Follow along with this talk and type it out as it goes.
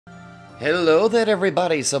Hello there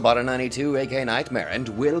everybody, Sabata92 aka Nightmare, and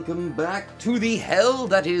welcome back to the hell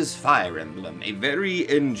that is Fire Emblem. A very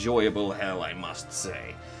enjoyable hell, I must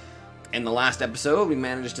say. In the last episode, we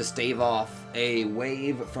managed to stave off a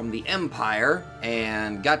wave from the Empire,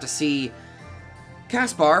 and got to see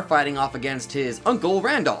Caspar fighting off against his uncle,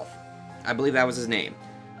 Randolph. I believe that was his name.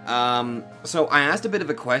 So I asked a bit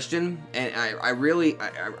of a question, and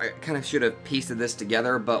I kind of should have pieced this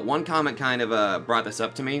together, but one comment kind of brought this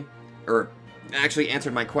up to me. Or actually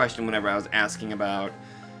answered my question whenever I was asking about,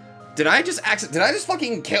 did I just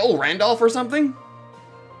fucking kill Randolph or something?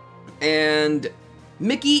 And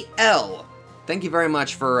Mickey L, thank you very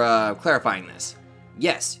much for clarifying this.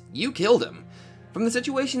 Yes, you killed him. From the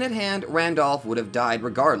situation at hand, Randolph would have died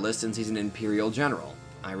regardless since he's an Imperial general.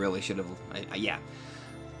 I really should have, yeah.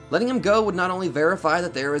 Letting him go would not only verify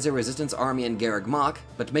that there is a resistance army in Garreg Mach,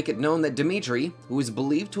 but make it known that Dimitri, who is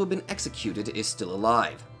believed to have been executed, is still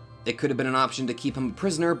alive. It could have been an option to keep him a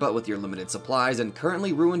prisoner, but with your limited supplies and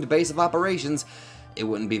currently ruined base of operations, it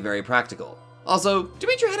wouldn't be very practical. Also,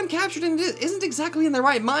 Dimitri had him captured and isn't exactly in the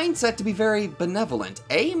right mindset to be very benevolent.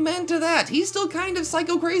 Amen to that. He's still kind of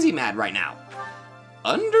psycho-crazy mad right now.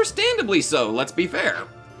 Understandably so, let's be fair.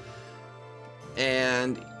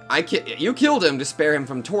 And you killed him to spare him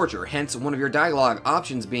from torture, hence one of your dialogue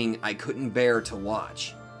options being, I couldn't bear to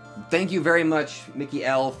watch. Thank you very much, Mickey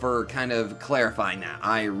L, for kind of clarifying that.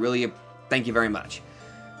 I really, thank you very much.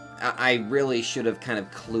 I really should have kind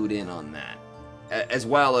of clued in on that. As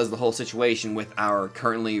well as the whole situation with our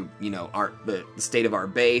currently, you know, the state of our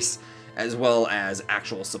base, as well as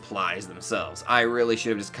actual supplies themselves. I really should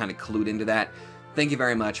have just kind of clued into that. Thank you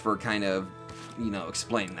very much for kind of, you know,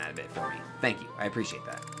 explaining that a bit for me. Thank you, I appreciate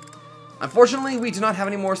that. Unfortunately, we do not have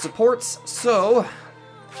any more supports, so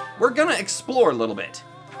we're gonna explore a little bit.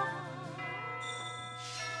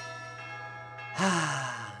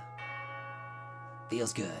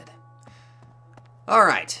 Feels good.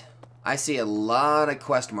 Alright, I see a lot of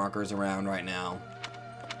quest markers around right now.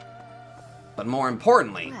 But more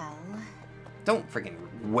importantly, don't freaking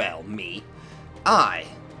me. I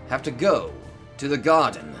have to go to the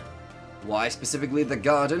garden. Why specifically the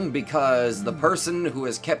garden? Because the person who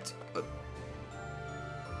has kept...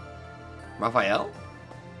 Raphael?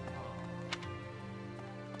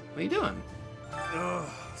 What are you doing? Ugh,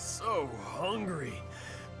 so hungry.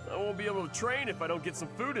 I won't be able to train if I don't get some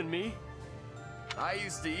food in me. I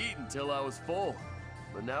used to eat until I was full,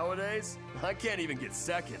 but nowadays, I can't even get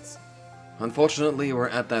seconds. Unfortunately, we're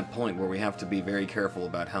at that point where we have to be very careful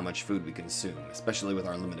about how much food we consume, especially with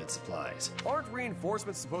our limited supplies. Aren't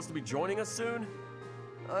reinforcements supposed to be joining us soon?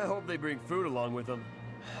 I hope they bring food along with them.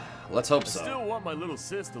 Let's hope so. I still want my little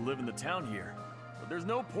sis to live in the town here, but there's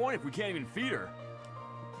no point if we can't even feed her.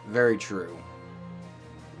 Very true.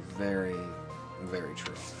 Very, very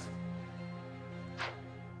true.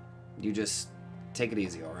 You just take it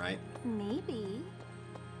easy, all right? Maybe.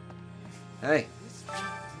 Hey,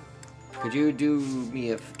 could you do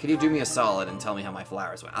me a solid and tell me how my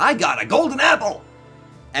flowers went? I got a golden apple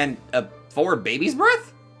and a 4 baby's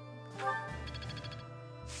breath.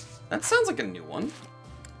 That sounds like a new one.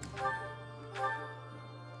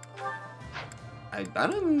 I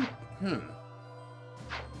don't.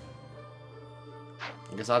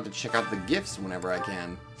 I guess I'll have to check out the gifts whenever I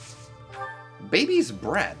can. Baby's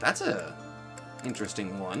breath. That's a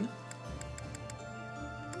interesting one.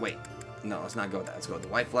 Wait. No, let's not go with that. Let's go with the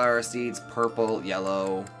white flower seeds, purple,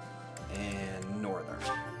 yellow, and northern.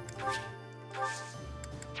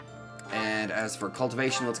 And as for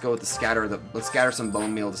cultivation, let's go with let's scatter some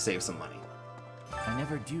bone meal to save some money. I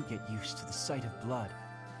never do get used to the sight of blood.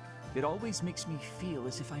 It always makes me feel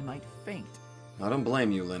as if I might faint. I don't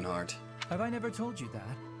blame you, Linhart. Have I never told you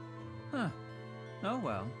that? Huh. Oh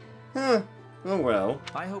well. Huh. Oh well.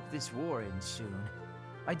 I hope this war ends soon.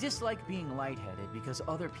 I dislike being lightheaded because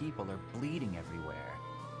other people are bleeding everywhere.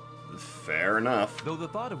 Fair enough. Though the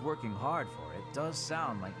thought of working hard for it does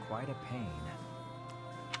sound like quite a pain.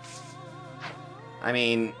 I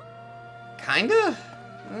mean, kinda?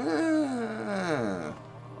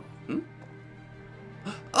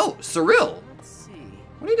 Oh, Cyril! Let's see.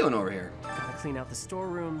 What are you doing over here? Gotta clean out the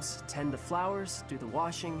storerooms, tend the flowers, do the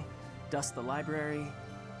washing, dust the library.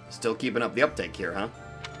 Still keeping up the uptake here, huh?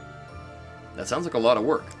 That sounds like a lot of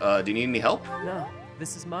work. Do you need any help? No,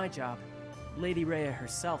 this is my job. Lady Rhea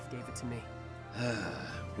herself gave it to me.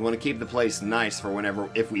 We want to keep the place nice for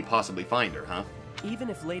if we possibly find her, huh? Even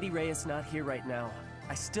if Lady Rhea's not here right now,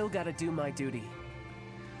 I still gotta do my duty.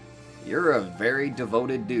 You're a very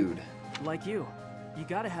devoted dude. Like you. You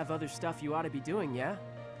gotta have other stuff you ought to be doing, yeah?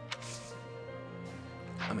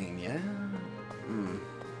 I mean, yeah.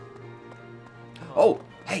 Oh,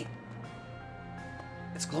 hey,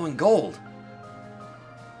 It's glowing gold.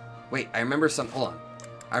 Wait, I remember some. Hold on.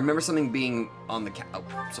 I remember something being on the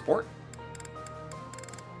support.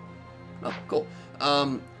 Oh, cool.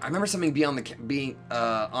 I remember something being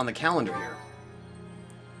on the calendar here.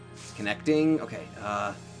 Connecting. Okay.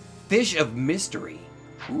 Fish of mystery.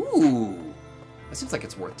 Ooh. That seems like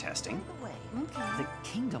it's worth testing. The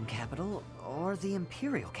kingdom capital or the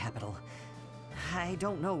imperial capital? I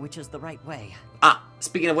don't know which is the right way. Ah,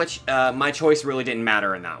 speaking of which, my choice really didn't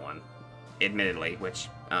matter in that one, admittedly, which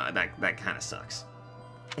that kind of sucks.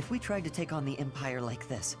 If we tried to take on the Empire like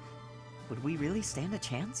this, would we really stand a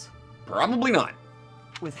chance? Probably not.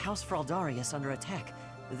 With House Fraldarius under attack,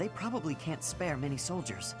 they probably can't spare many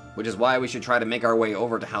soldiers. Which is why we should try to make our way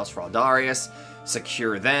over to House Fraldarius,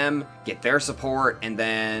 secure them, get their support, and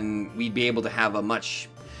then we'd be able to have a much...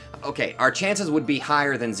 Okay, our chances would be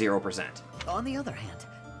higher than 0%. On the other hand,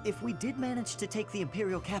 if we did manage to take the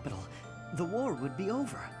Imperial capital, the war would be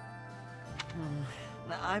over.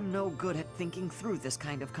 I'm no good at thinking through this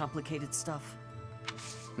kind of complicated stuff.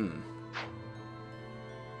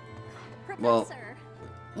 Well,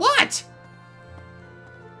 what?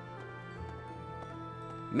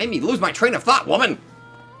 Made me lose my train of thought, woman!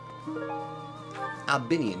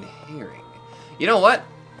 Albinian herring. You know what?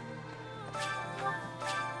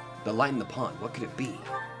 The light in the pond, what could it be?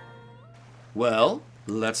 Well,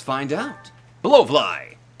 let's find out.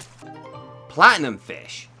 Blowfly! Platinum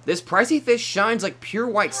fish. This pricey fish shines like pure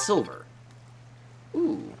white silver.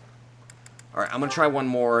 Ooh. Alright, I'm gonna try one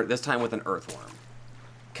more, this time with an earthworm.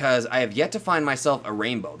 Because I have yet to find myself a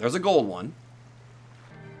rainbow. There's a gold one.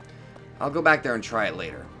 I'll go back there and try it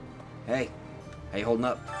later. Hey, how you holding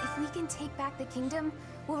up? If we can take back the kingdom,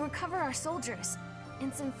 we'll recover our soldiers.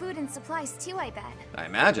 And some food and supplies too, I bet. I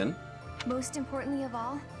imagine. Most importantly of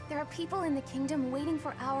all, there are people in the kingdom waiting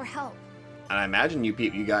for our help. And I imagine you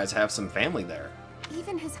guys have some family there.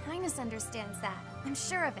 Even His Highness understands that. I'm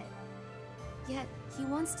sure of it. Yet, he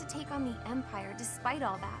wants to take on the Empire despite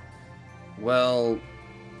all that. Well,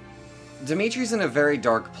 Dimitri's in a very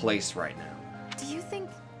dark place right now. Do you think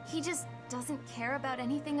he just doesn't care about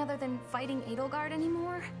anything other than fighting Edelgard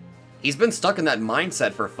anymore? He's been stuck in that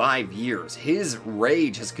mindset for 5 years. His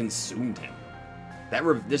rage has consumed him.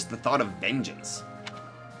 Just the thought of vengeance.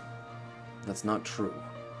 That's not true.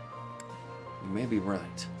 You may be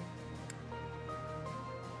right.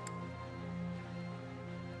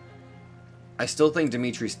 I still think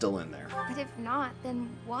Dimitri's still in there. But if not, then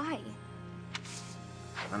why?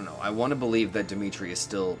 I don't know. I want to believe that Dimitri is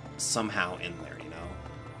still somehow in there, you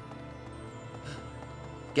know?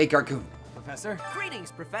 Gate Garcoon. Professor?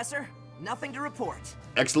 Greetings, Professor. Nothing to report.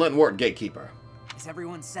 Excellent work, Gatekeeper. Is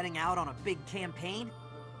everyone setting out on a big campaign?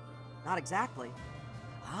 Not exactly.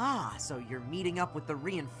 Ah, so you're meeting up with the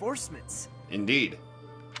reinforcements. Indeed.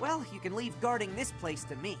 Well, you can leave guarding this place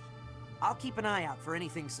to me. I'll keep an eye out for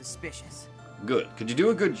anything suspicious. Good. Could you do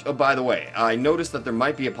a good... Oh, by the way, I noticed that there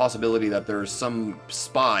might be a possibility that there's some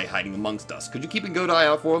spy hiding amongst us. Could you keep a good eye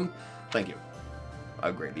out for him? Thank you.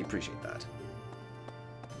 I greatly appreciate that.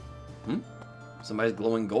 Somebody's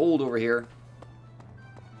glowing gold over here.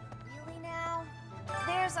 Really now?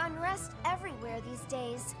 There's unrest everywhere these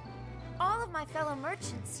days. All of my fellow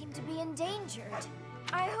merchants seem to be endangered.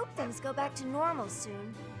 I hope things go back to normal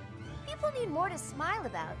soon. People need more to smile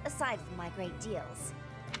about, aside from my great deals.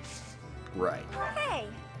 Right. Hey,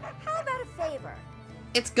 how about a favor?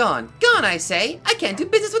 It's gone. Gone, I say. I can't do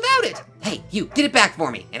business without it. Hey, you, get it back for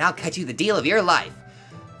me, and I'll cut you the deal of your life.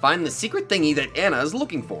 Find the secret thingy that Anna is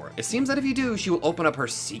looking for. It seems that if you do, she will open up her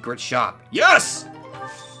secret shop. Yes!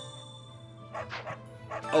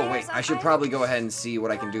 Oh wait, I should probably go ahead and see what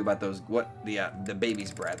I can do about those, what the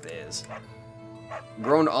baby's breath is.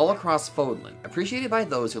 Grown all across Fodlan, appreciated by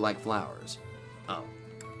those who like flowers. Oh,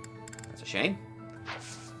 that's a shame.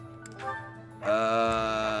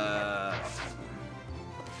 I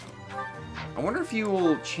wonder if you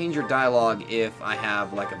will change your dialogue if I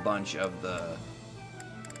have like a bunch of the...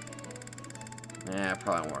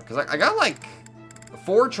 probably won't, because I got like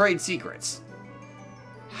 4 trade secrets.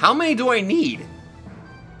 How many do I need?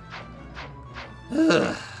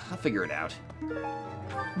 Ugh, I'll figure it out.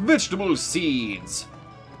 Vegetable seeds.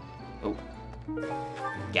 Oh.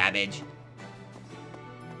 Gabbage.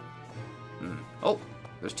 Oh,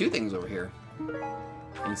 there's 2 things over here.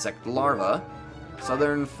 Insect larva.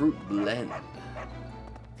 Southern fruit blend.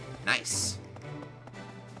 Nice.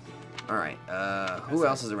 Alright, who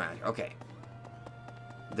else is around here? Okay.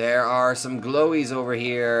 There are some glowies over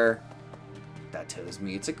here. That tells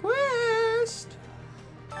me it's a quest.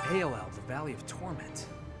 AOL, the Valley of Torment.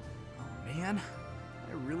 Oh man,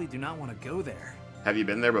 I really do not want to go there. Have you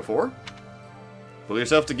been there before? Pull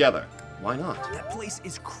yourself together. Why not? That place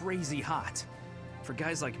is crazy hot. For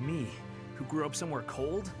guys like me, who grew up somewhere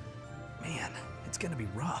cold, man, it's gonna be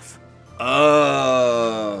rough.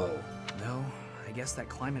 Oh. Though, I guess that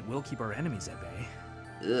climate will keep our enemies at bay.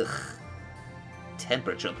 Ugh.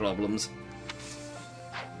 Temperature problems.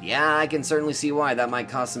 Yeah, I can certainly see why that might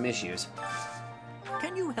cause some issues.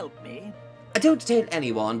 Can you help me? I don't tell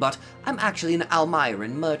anyone, but I'm actually an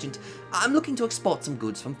Almiran merchant. I'm looking to export some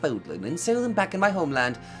goods from Fodlan and sell them back in my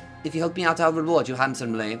homeland. If you help me out, I'll reward you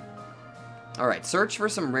handsomely. Alright, search for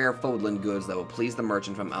some rare Fodlan goods that will please the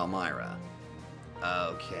merchant from Almyra.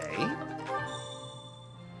 Okay.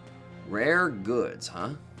 Rare goods, huh?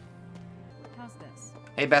 How's this?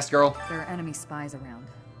 Hey, best girl. There are enemy spies around.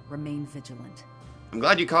 Remain vigilant. I'm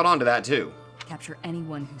glad you caught on to that, too. Capture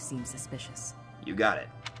anyone who seems suspicious. You got it.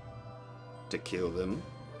 To kill them?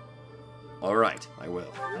 Alright, I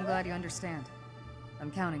will. I'm glad you understand.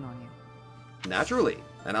 I'm counting on you. Naturally,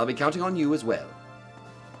 and I'll be counting on you as well.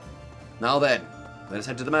 Now then, let us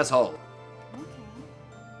head to the mess hall.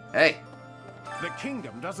 Okay. Hey, The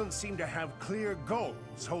kingdom doesn't seem to have clear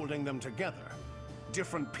goals holding them together.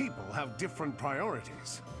 Different people have different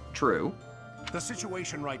priorities. true. The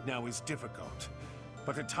situation right now is difficult,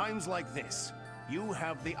 but at times like this, you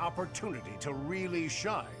have the opportunity to really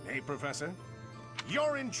shine, eh, Professor?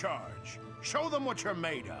 You're in charge. Show them what you're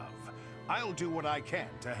made of. I'll do what I can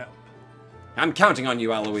to help. I'm counting on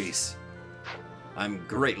you, Alois. I'm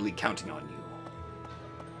greatly counting on you.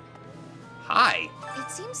 Hi.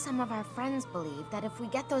 It seems some of our friends believe that if we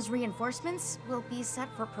get those reinforcements, we'll be set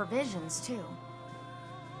for provisions, too.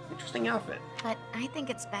 Interesting outfit. But I think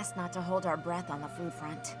it's best not to hold our breath on the food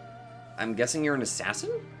front. I'm guessing you're an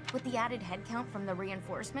assassin? With the added headcount from the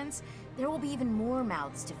reinforcements, there will be even more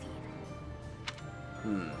mouths to feed.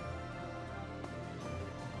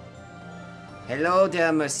 Hello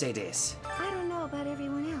there, Mercedes. I don't know about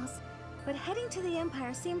everyone else, but heading to the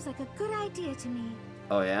Empire seems like a good idea to me.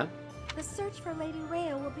 Oh, yeah? The search for Lady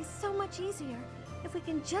Rhea will be so much easier if we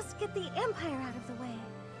can just get the Empire out of the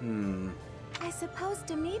way. I suppose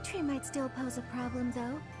Dimitri might still pose a problem,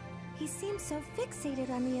 though. He seems so fixated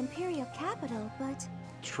on the Imperial capital, but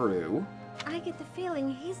True. I get the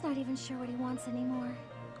feeling he's not even sure what he wants anymore.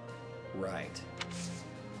 Right.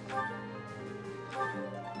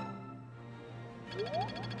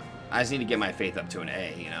 I just need to get my faith up to an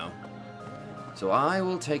A, you know? So I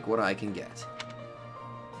will take what I can get.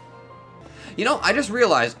 You know, I just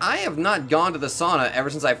realized I have not gone to the sauna ever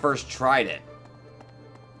since I first tried it.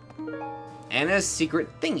 Anna's secret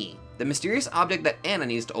thingy. The mysterious object that Anna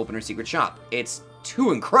needs to open her secret shop. It's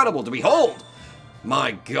too incredible to behold!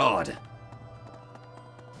 My god.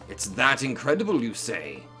 It's that incredible, you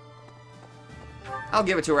say? I'll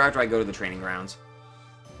give it to her after I go to the training grounds.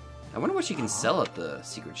 I wonder what she can sell at the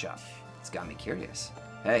secret shop. It's got me curious.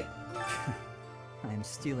 Hey. I am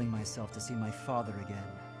steeling myself to see my father again.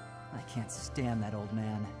 I can't stand that old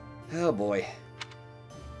man. Oh boy.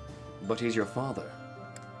 But he's your father.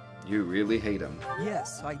 You really hate him.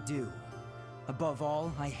 Yes, I do. Above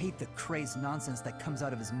all, I hate the crazed nonsense that comes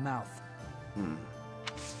out of his mouth.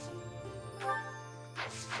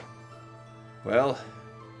 Well,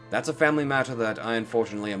 that's a family matter that I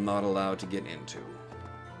unfortunately am not allowed to get into.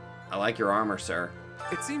 I like your armor, sir.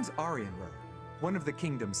 It seems Arianrod, one of the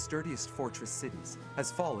kingdom's sturdiest fortress cities,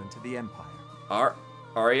 has fallen to the Empire.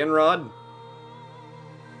 Arianrod?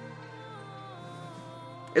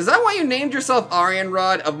 Is that why you named yourself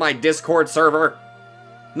Arianrod of my Discord server?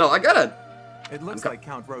 No, I gotta... It looks like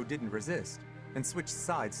Count Ro didn't resist, and switched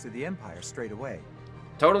sides to the Empire straight away.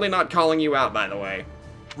 Totally not calling you out, by the way.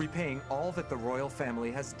 Repaying all that the royal family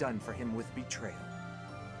has done for him with betrayal.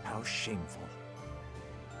 How shameful.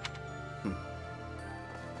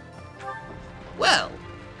 Well,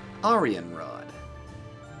 Arianrod.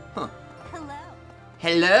 Huh. Hello.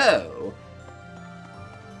 Hello.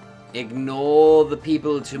 Ignore the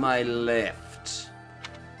people to my left.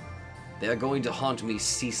 They're going to haunt me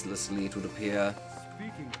ceaselessly, it would appear.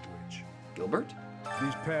 Speaking of which, Gilbert?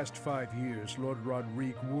 these past 5 years, Lord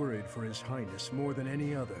Rodrigue worried for His Highness more than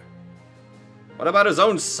any other. What about his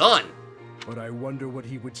own son? But I wonder what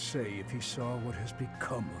he would say if he saw what has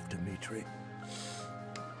become of Dimitri.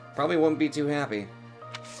 Probably won't be too happy.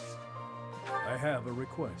 I have a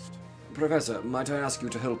request. Professor, might I ask you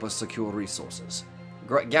to help us secure resources?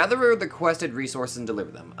 Gather the requested resources and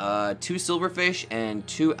deliver them. 2 silverfish and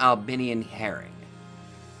 2 Albanian herring.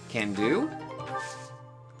 Can do.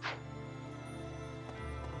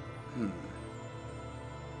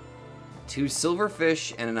 2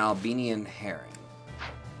 silverfish and an Albanian herring.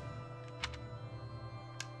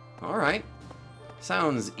 Alright.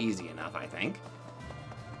 Sounds easy enough, I think.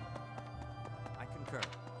 I concur.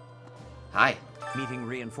 Hi. Meeting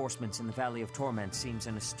reinforcements in the Valley of Torment seems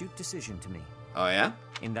an astute decision to me. Oh, yeah?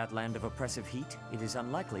 In that land of oppressive heat, it is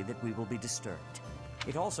unlikely that we will be disturbed.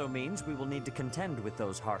 It also means we will need to contend with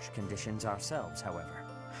those harsh conditions ourselves, however.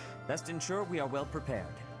 Best ensure we are well prepared.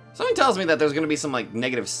 Something tells me that there's going to be some, like,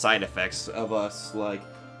 negative side effects of us, like,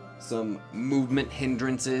 some movement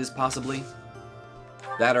hindrances, possibly,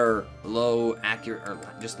 that are low accurate, or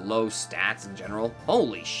just low stats in general.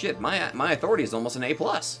 Holy shit, my authority is almost an A+.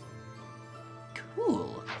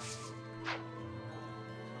 Cool.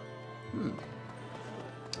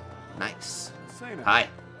 Nice. Sena. Hi.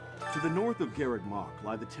 To the north of Garreg Mach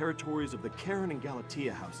lie the territories of the Karen and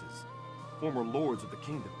Galatea houses, former lords of the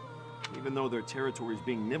kingdom. Even though their territory is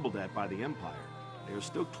being nibbled at by the Empire, they are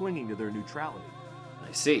still clinging to their neutrality.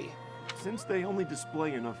 I see. Since they only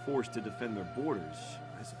display enough force to defend their borders,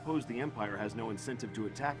 I suppose the Empire has no incentive to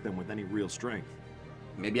attack them with any real strength.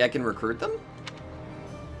 Maybe I can recruit them?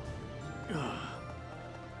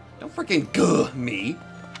 Don't freaking gah me.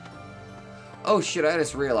 Oh shit, I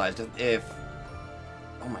just realized if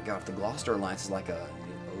oh my god, if the Gloucester Alliance is like a...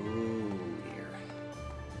 Oh dear.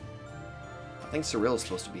 I think Cyril is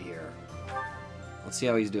supposed to be here. Let's see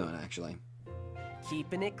how he's doing, actually.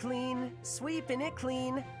 Keeping it clean, sweeping it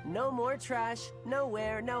clean. No more trash,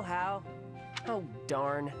 nowhere, no how. Oh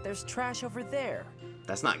darn, there's trash over there.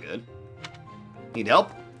 That's not good. Need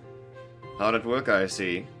help? Hard at work, I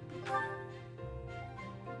see.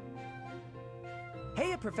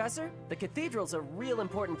 Hey, Professor. The cathedral's a real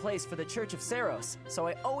important place for the Church of Seros, so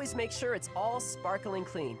I always make sure it's all sparkling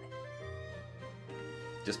clean.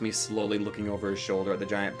 Just me slowly looking over his shoulder at the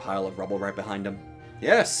giant pile of rubble right behind him.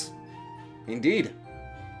 Yes! Indeed.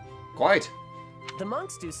 Quite. The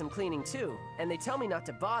monks do some cleaning too, and they tell me not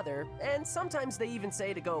to bother, and sometimes they even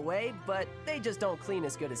say to go away, but they just don't clean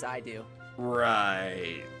as good as I do.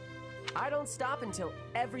 Right. I don't stop until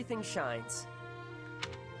everything shines.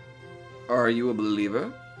 Are you a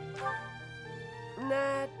believer?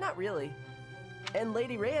 Nah, not really. And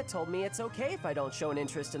Lady Rhea told me it's okay if I don't show an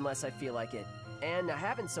interest unless I feel like it. And I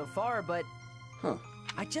haven't so far, but... Huh.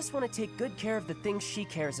 I just want to take good care of the things she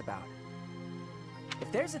cares about. If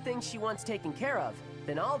there's a thing she wants taken care of,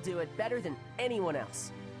 then I'll do it better than anyone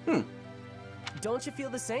else. Don't you feel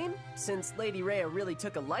the same? Since Lady Rhea really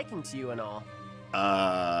took a liking to you and all.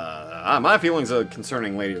 My feelings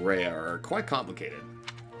concerning Lady Rhea are quite complicated.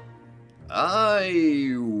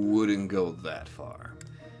 I wouldn't go that far.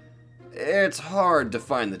 It's hard to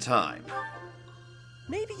find the time.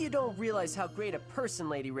 Maybe you don't realize how great a person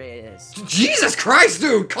Lady Rhea is. Jesus Christ,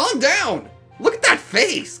 dude! Calm down! Look at that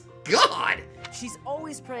face! God! She's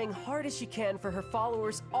always praying hard as she can for her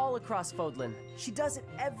followers all across Fodlan. She does it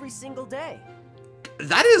every single day.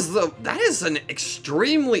 That is an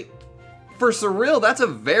extremely... For Cyril, that's a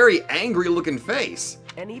very angry looking face.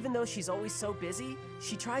 And even though she's always so busy,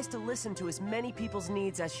 she tries to listen to as many people's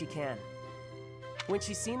needs as she can. When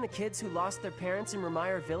she's seen the kids who lost their parents in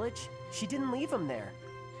Remire Village, she didn't leave them there.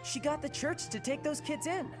 She got the church to take those kids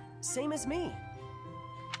in, same as me.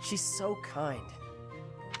 She's so kind.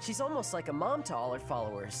 She's almost like a mom to all her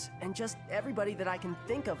followers, and just everybody that I can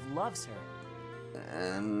think of loves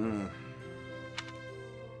her.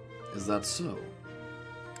 Is that so?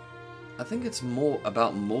 I think it's more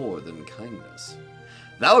than kindness.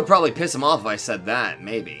 That would probably piss him off if I said that,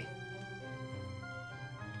 maybe.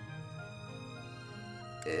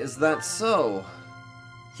 Is that so?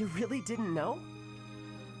 You really didn't know?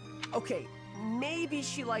 Okay, maybe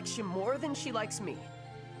she likes you more than she likes me.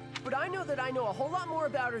 But I know that I know a whole lot more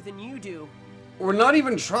about her than you do. We're not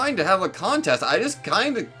even trying to have a contest. I just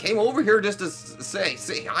kind of came over here just to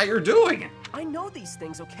say how you're doing. I know these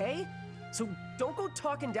things, okay? So don't go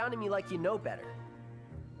talking down to me like you know better.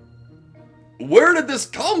 Where did this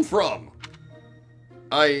come from?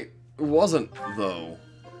 I wasn't, though.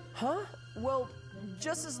 Huh? Well,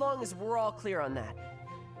 just as long as we're all clear on that.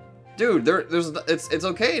 Dude, it's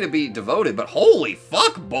okay to be devoted, but holy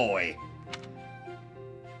fuck, boy!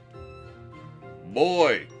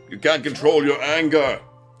 Boy, you can't control your anger.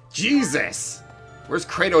 Jesus! Where's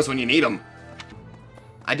Kratos when you need him?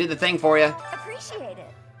 I did the thing for you. Appreciate it.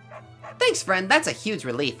 Thanks, friend. That's a huge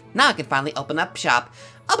relief. Now I can finally open up shop.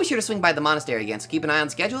 I'll be sure to swing by the monastery again, so keep an eye on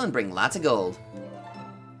schedule and bring lots of gold.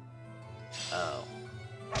 Oh.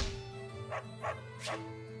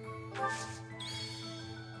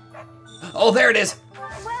 Oh, there it is!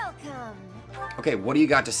 Welcome. Okay, what do you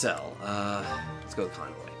got to sell? Let's go to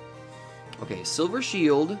Convoy. Okay, silver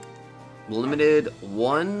shield, limited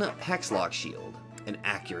 1 hexlock shield, an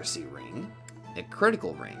accuracy ring, a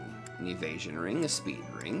critical ring, an evasion ring, a speed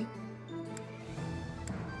ring.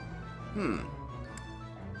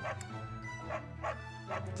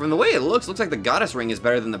 From the way it looks like the Goddess Ring is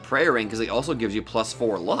better than the Prayer Ring because it also gives you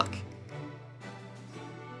 +4 luck.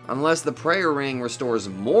 Unless the Prayer Ring restores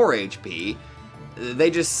more HP, they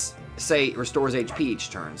just say it restores HP each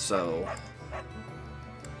turn, so...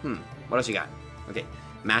 what else you got? Okay,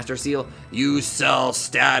 Master Seal. You sell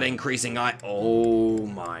stat increasing oh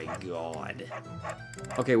my god.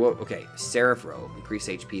 Okay, well, okay. Seraph Robe. Increase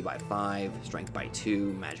HP by 5, Strength by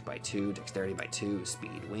 2, Magic by 2, Dexterity by 2,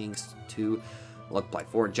 Speed Wings 2, Luck by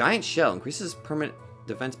 4. Giant Shell. Increases permanent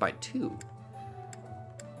defense by 2.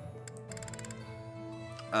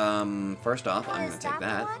 First off, I'm gonna take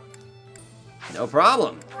that. No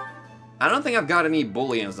problem. I don't think I've got any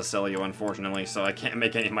bullions to sell you, unfortunately, so I can't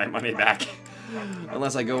make any of my money back.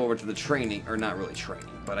 Unless I go over to the training, or not really training,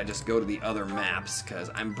 but I just go to the other maps, because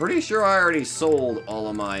I'm pretty sure I already sold all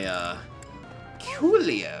of my,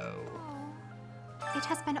 Coolio. It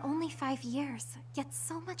has been only 5 years, yet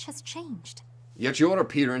so much has changed. Yet your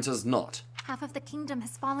appearance has not. Half of the kingdom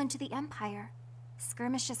has fallen to the Empire.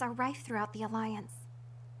 Skirmishes are rife throughout the Alliance.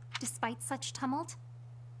 Despite such tumult,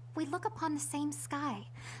 we look upon the same sky,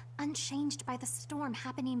 unchanged by the storm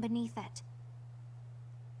happening beneath it.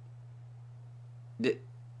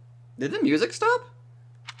 Did the music stop?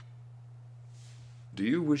 Do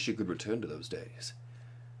you wish you could return to those days?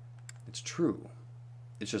 It's true.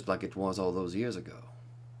 It's just like it was all those years ago.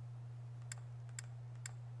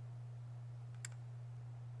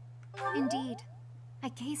 Indeed. I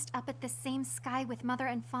gazed up at this same sky with Mother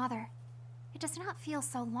and Father. It does not feel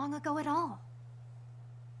so long ago at all.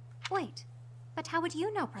 Wait, but how would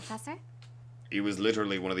you know, Professor? He was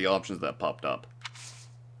literally one of the options that popped up.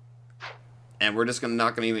 And we're just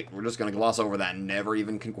gonna gloss over that and never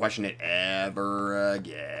even can question it ever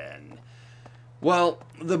again. Well,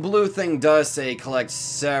 the blue thing does say collect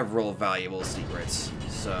several valuable secrets,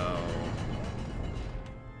 so...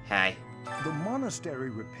 Hey. The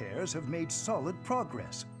monastery repairs have made solid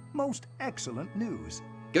progress. Most excellent news.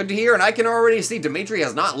 Good to hear, and I can already see Dimitri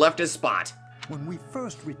has not left his spot. When we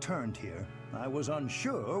first returned here, I was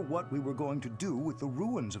unsure what we were going to do with the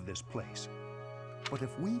ruins of this place. But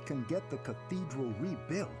if we can get the cathedral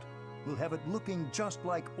rebuilt, we'll have it looking just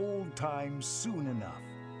like old times soon enough.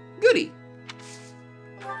 Goody.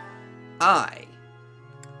 I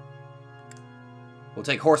will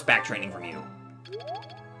take horseback training from you.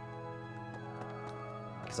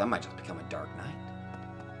 Because I might just become a Dark Knight.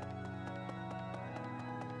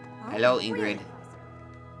 Hello, Ingrid.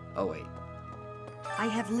 Oh, wait. I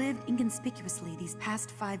have lived inconspicuously these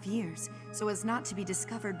past 5 years, so as not to be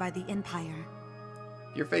discovered by the Empire.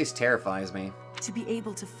 Your face terrifies me. To be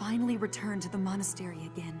able to finally return to the monastery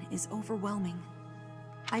again is overwhelming.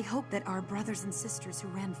 I hope that our brothers and sisters who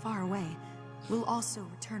ran far away will also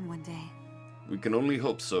return one day. We can only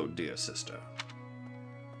hope so, dear sister.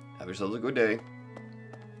 Have yourselves a good day.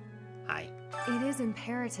 Hi. It is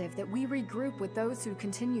imperative that we regroup with those who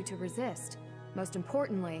continue to resist. Most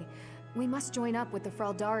importantly, we must join up with the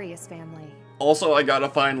Fraldarius family. Also, I gotta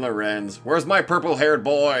find Lorenz. Where's my purple-haired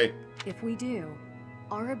boy? If we do,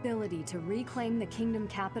 our ability to reclaim the kingdom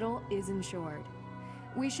capital is ensured.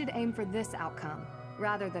 We should aim for this outcome,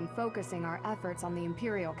 rather than focusing our efforts on the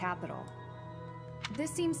Imperial capital.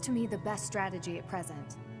 This seems to me the best strategy at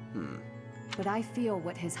present. But I feel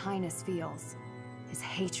what His Highness feels. His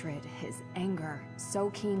hatred, his anger, so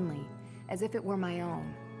keenly, as if it were my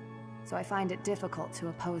own. So I find it difficult to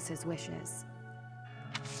oppose his wishes.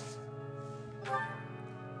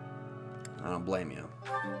 I don't blame you.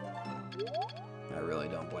 I really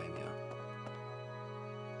don't blame you.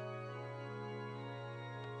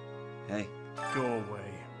 Hey. Go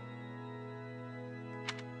away.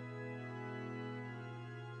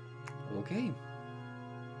 Okay.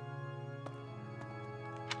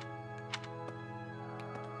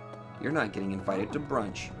 You're not getting invited to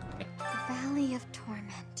brunch. Valley of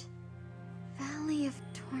Torment. Valley of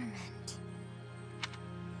Torment.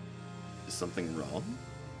 Is something wrong?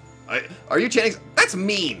 Are you chanting? That's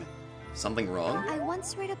mean! Something wrong? I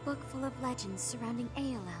once read a book full of legends surrounding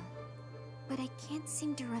ALL, but I can't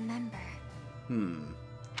seem to remember.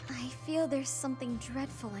 I feel there's something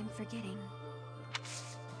dreadful I'm forgetting.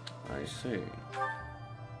 I see.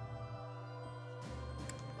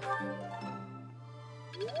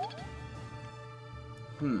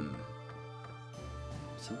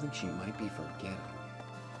 Something she might be forgetting.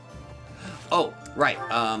 Oh, right.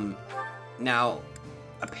 Now,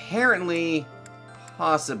 apparently,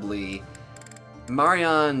 possibly,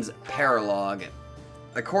 Marion's paralogue,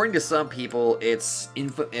 according to some people, it's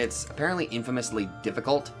apparently infamously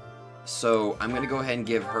difficult. So I'm going to go ahead and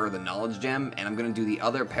give her the knowledge gem, and I'm going to do the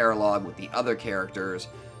other paralogue with the other characters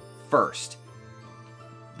first.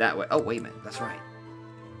 That way. Oh, wait a minute. That's right.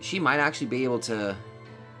 she might actually be able to...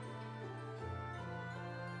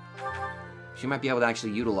 She might be able to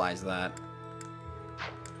actually utilize that.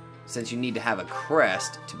 Since you need to have a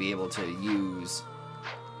crest to be able to use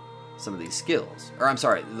some of these skills. Or I'm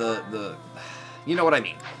sorry, the you know what I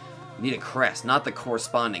mean. You need a crest, not the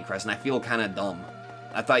corresponding crest, and I feel kind of dumb.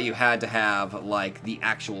 I thought you had to have, like, the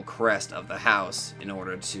actual crest of the house in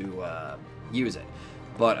order to use it.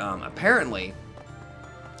 But apparently,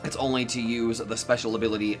 it's only to use the special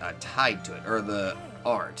ability tied to it, or the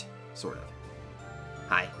art, sort of.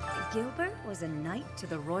 Hi. Gilbert was a knight to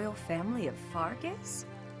the royal family of Fargus?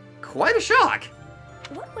 Quite a shock!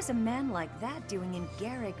 What was a man like that doing in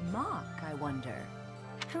Garreg Mach, I wonder?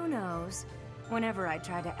 Who knows? Whenever I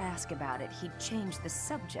try to ask about it, he'd change the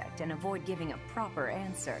subject and avoid giving a proper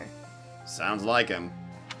answer. Sounds like him.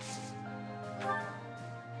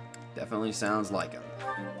 Definitely sounds like him.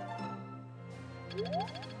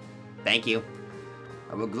 Thank you.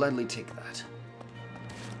 I will gladly take that.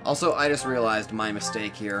 Also, I just realized my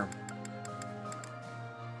mistake here.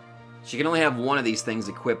 She can only have one of these things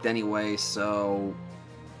equipped anyway, so...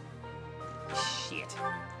 Shit.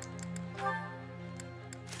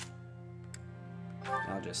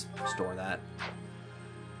 I'll just store that.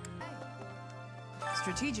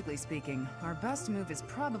 Strategically speaking, our best move is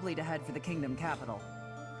probably to head for the kingdom capital.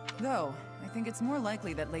 Though, I think it's more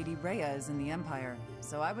likely that Lady Rhea is in the Empire,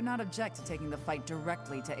 so I would not object to taking the fight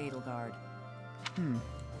directly to Edelgard.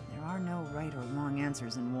 There are no right or wrong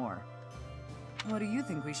answers in war. What do you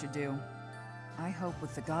think we should do? I hope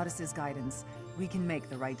with the goddess's guidance, we can make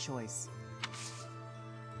the right choice.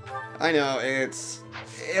 I know, it's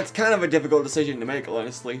kind of a difficult decision to make,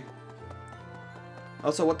 honestly.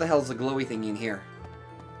 Also, what the hell is the glowy thing in here?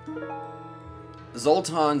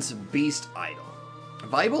 Zoltan's Beast Idol. A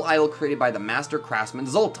valuable idol created by the master craftsman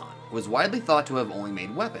Zoltan, who was widely thought to have only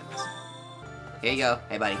made weapons. Here you go.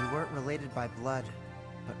 Hey, buddy. We weren't related by blood,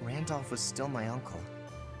 but Randolph was still my uncle.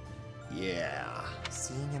 Yeah.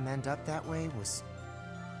 Seeing him end up that way was...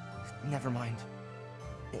 Never mind.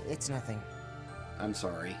 It's nothing. I'm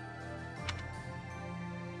sorry.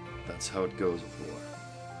 That's how it goes with war.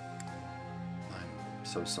 I'm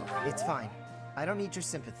so sorry. It's fine. I don't need your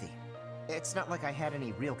sympathy. It's not like I had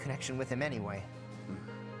any real connection with him anyway.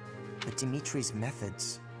 But Dimitri's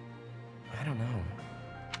methods... I don't know.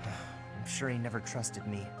 I'm sure he never trusted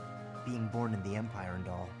me, being born in the Empire and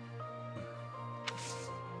all.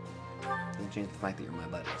 Doesn't change the fact that you're my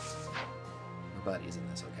buddy. We're buddies in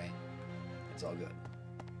this, okay? It's all good.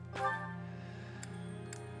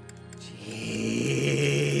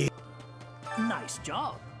 Gee. Nice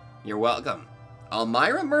job. You're welcome.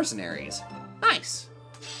 Elmira Mercenaries. Nice.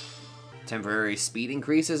 Temporary speed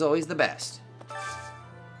increase is always the best.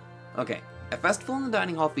 Okay. A festival in the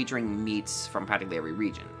dining hall featuring meats from practically every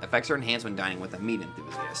region. Effects are enhanced when dining with a meat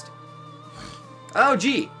enthusiast. Oh,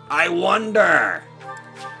 gee. I wonder.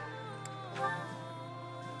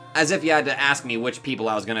 As if you had to ask me which people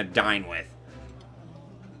I was gonna dine with.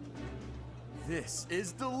 This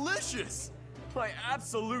is delicious! My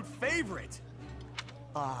absolute favorite!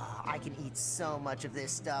 I can eat so much of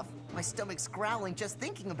this stuff. My stomach's growling just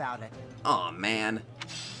thinking about it. Aw, man.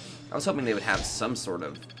 I was hoping they would have some sort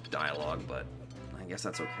of dialogue, but I guess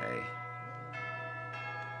that's okay.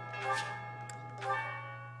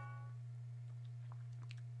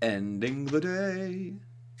 Ending the day.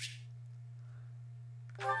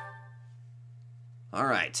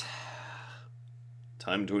 Alright.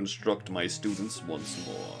 Time to instruct my students once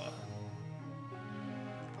more.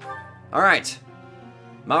 Alright.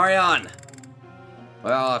 Marion!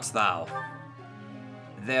 Where art thou?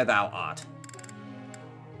 There thou art.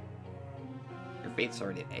 Your faith's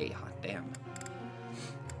already at A, hot damn.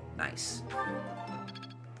 Nice.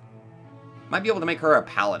 Might be able to make her a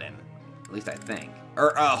paladin. At least I think.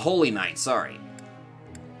 Or a holy knight, sorry.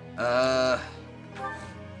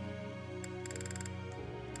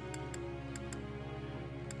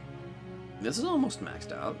 This is almost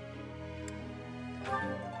maxed out.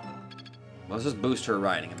 Let's just boost her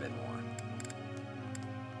riding a bit more.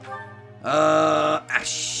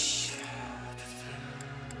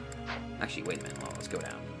 Actually, wait a minute. Well, let's go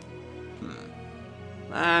down.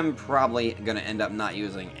 I'm probably gonna end up not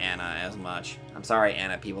using Anna as much. I'm sorry,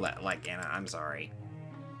 Anna. People that like Anna, I'm sorry.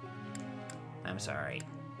 I'm sorry.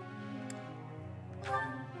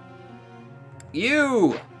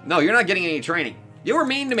 You! No, you're not getting any training. You were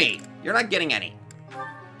mean to me. You're not getting any.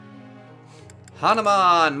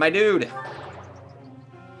 Hanuman, my dude.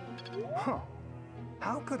 Huh.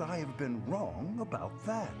 How could I have been wrong about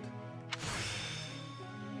that?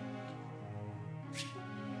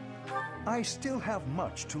 I still have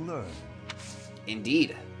much to learn.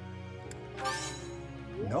 Indeed.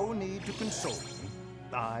 No need to console me.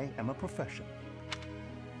 I am a professional.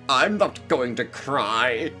 I'm not going to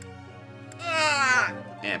cry. Ah!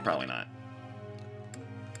 Probably not.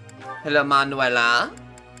 Hello, Manuela.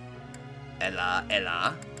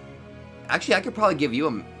 Ella. Actually, I could probably give you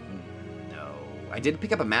a... No. I did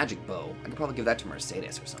pick up a magic bow. I could probably give that to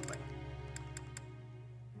Mercedes or something.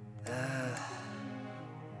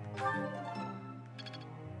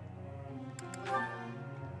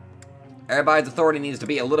 Everybody's authority needs to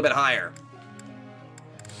be a little bit higher.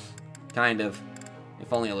 Kind of.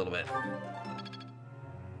 If only a little bit.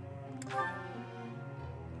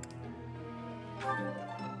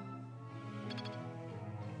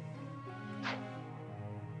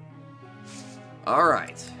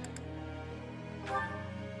 Alright.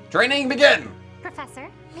 Training begin! Professor,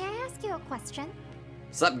 may I ask you a question?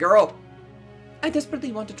 Sup, girl? I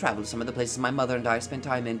desperately want to travel to some of the places my mother and I spent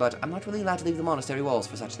time in, but I'm not really allowed to leave the monastery walls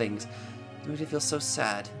for such things. It makes me feel so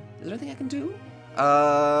sad. Is there anything I can do?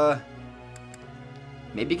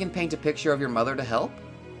 Maybe you can paint a picture of your mother to help?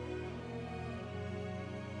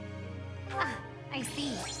 Ah, I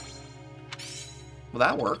see. Well,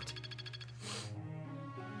 that worked.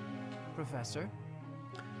 Professor?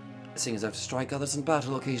 Seeing as I have to strike others in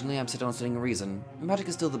battle occasionally, I'm set on studying a reason. Magic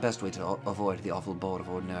is still the best way to avoid the awful board of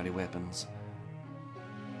ordinary weapons.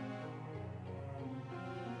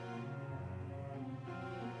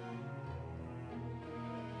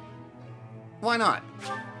 Why not?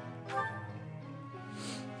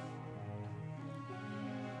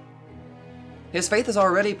 His faith is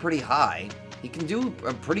already pretty high. He can do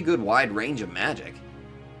a pretty good wide range of magic.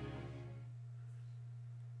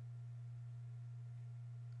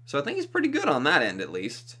 So I think he's pretty good on that end, at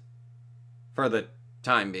least. For the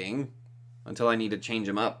time being. Until I need to change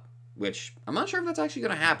him up. Which, I'm not sure if that's actually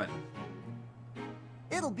going to happen.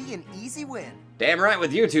 It'll be an easy win. Damn right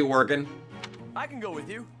with you two working. I can go with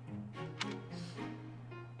you.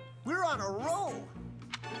 We're on a roll.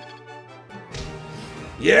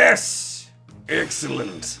 Yes!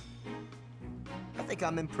 Excellent. I think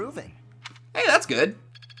I'm improving. Hey, that's good.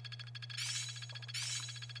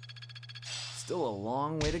 Still a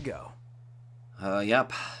long way to go.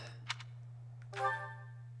 Yep.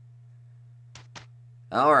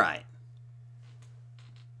 Alright.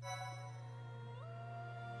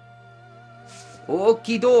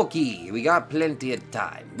 Okie dokie, we got plenty of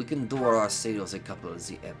time. We can do ourselves a couple of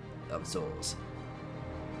those.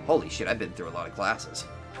 Holy shit, I've been through a lot of classes.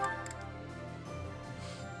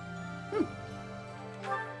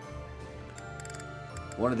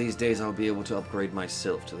 One of these days I'll be able to upgrade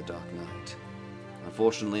myself to the Dark Knight.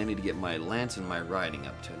 Unfortunately, I need to get my lance and my riding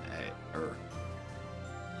up to an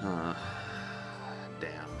A.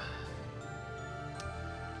 Damn.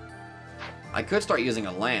 I could start using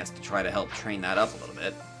a lance to try to help train that up a little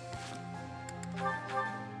bit.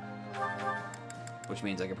 Which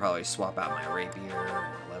means I could probably swap out my rapier and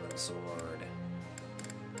my 11 sword.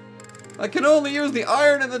 I can only use the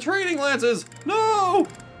iron and the training lances! No!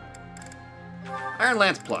 Iron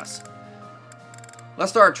Lance Plus.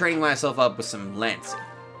 Let's start training myself up with some lancing.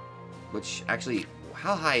 Which, actually,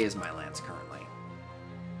 how high is my lance currently?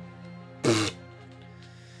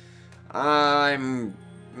 I'm...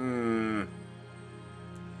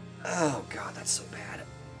 Oh god, that's so bad.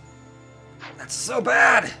 That's so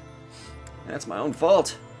bad! That's my own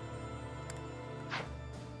fault.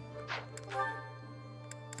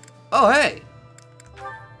 Oh, hey!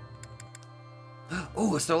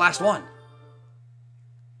 Oh, it's the last one.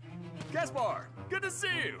 Gaspar, good to see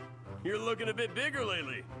you. You're looking a bit bigger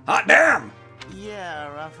lately. Hot damn! Yeah,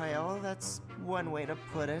 Raphael, that's one way to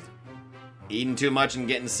put it. Eating too much and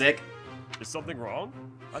getting sick? Is something wrong?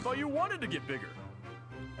 I thought you wanted to get bigger.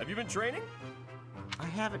 Have you been training? I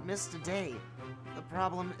haven't missed a day. The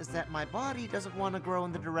problem is that my body doesn't want to grow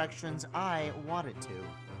in the directions I want it to.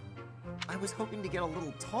 I was hoping to get a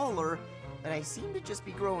little taller, but I seem to just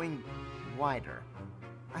be growing wider.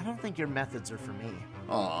 I don't think your methods are for me.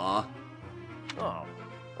 Aww. Oh,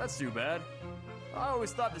 that's too bad. I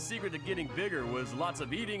always thought the secret to getting bigger was lots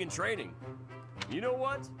of eating and training. You know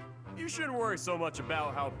what? You shouldn't worry so much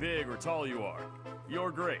about how big or tall you are.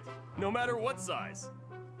 You're great, no matter what size.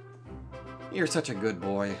 You're such a good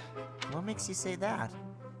boy. What makes you say that?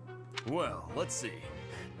 Well, let's see.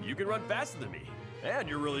 You can run faster than me, and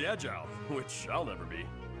you're really agile, which I'll never be.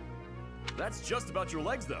 That's just about your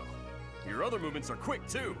legs, though. Your other movements are quick,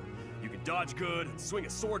 too. You can dodge good and swing a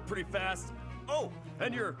sword pretty fast. Oh,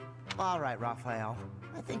 and you're... All right, Raphael.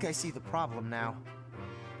 I think I see the problem now.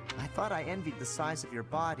 I thought I envied the size of your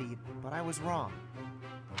body, but I was wrong.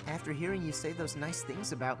 After hearing you say those nice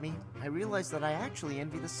things about me, I realized that I actually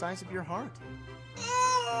envy the size of your heart.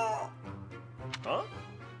 Huh?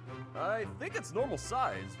 I think it's normal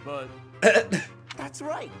size, but... That's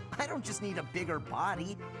right. I don't just need a bigger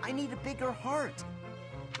body. I need a bigger heart.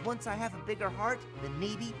 Once I have a bigger heart, then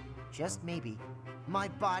maybe, just maybe, my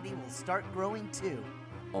body will start growing too.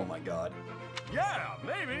 Oh my god. Yeah,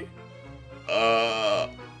 maybe. Now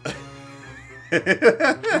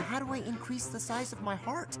how do I increase the size of my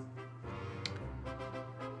heart?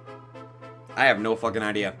 I have no fucking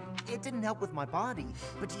idea. It didn't help with my body,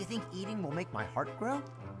 but do you think eating will make my heart grow?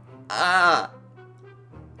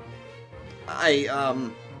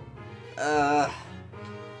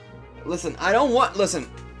 Listen, I don't want, listen,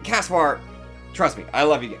 Caspar, trust me, I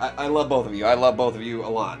love you, I love both of you, I love both of you a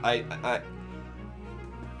lot,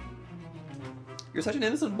 you're such an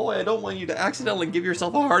innocent boy, I don't want you to accidentally give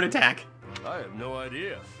yourself a heart attack. I have no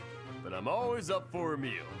idea, but I'm always up for a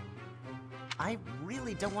meal. I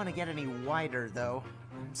really don't want to get any wider, though.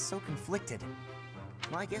 I'm so conflicted.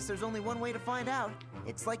 Well, I guess there's only one way to find out.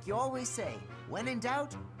 It's like you always say, when in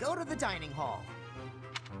doubt, go to the dining hall.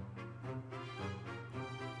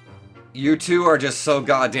 You two are just so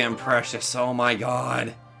goddamn precious, oh my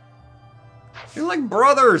god. You're like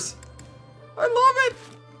brothers! I love it!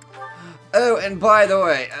 Oh, and by the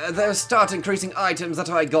way, those start increasing items that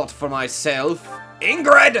I got for myself.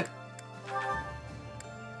 Ingrid!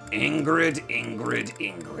 Ingrid,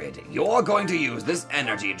 you're going to use this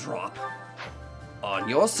energy drop on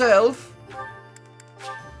yourself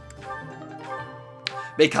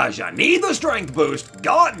because you need the strength boost.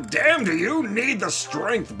 God damn, do you need the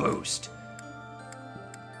strength boost?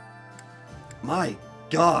 My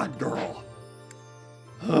god, girl.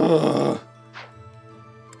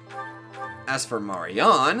 As for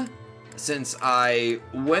Marianne, since I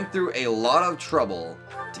went through a lot of trouble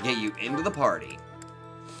to get you into the party,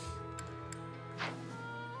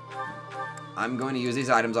 I'm going to use these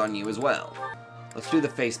items on you as well. Let's do the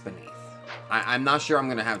face beneath. I'm not sure I'm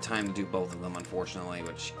going to have time to do both of them, unfortunately,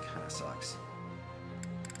 which kind of sucks.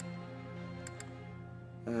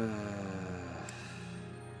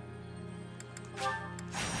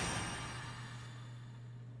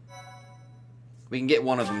 We can get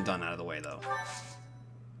one of them done out of the way, though.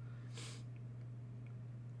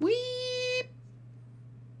 Weep!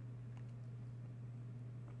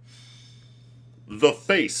 The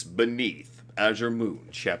Face Beneath. Azure Moon,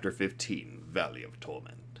 Chapter 15, Valley of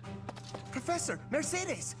Torment. Professor,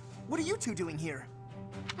 Mercedes, what are you two doing here?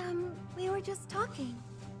 We were just talking.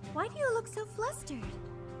 Why do you look so flustered?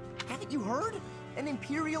 Haven't you heard? An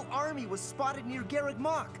Imperial army was spotted near Garreg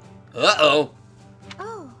Mach. Uh-oh.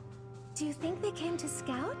 Oh, do you think they came to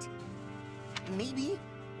scout? Maybe.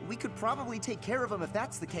 We could probably take care of them if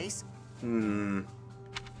that's the case.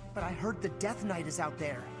 But I heard the Death Knight is out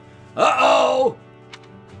there. Uh-oh!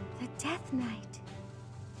 The Death Knight.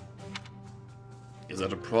 Is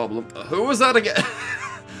that a problem? Who was that again?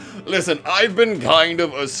 Listen, I've been kind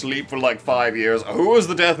of asleep for like 5 years. Who is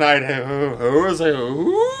the Death Knight? Who's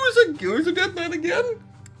the Death Knight again?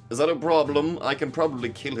 Is that a problem? I can probably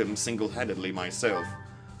kill him single-handedly myself.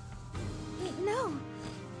 No,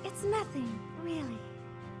 it's nothing, really.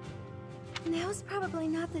 Now's probably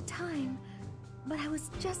not the time, but I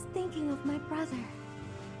was just thinking of my brother.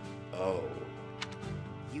 Oh.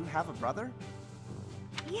 You have a brother?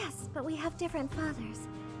 Yes, but we have different fathers.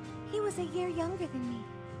 He was a year younger than me.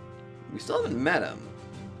 We still haven't met him.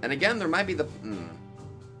 And again, there might be the...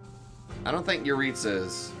 I don't think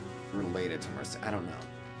Yuritsa's related to Mercedes. I don't know.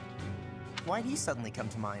 Why'd he suddenly come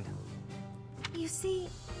to mind? You see...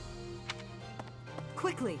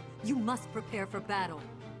 Quickly, you must prepare for battle.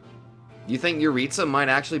 You think Yuritsa might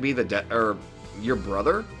actually be the your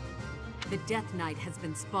brother? The Death Knight has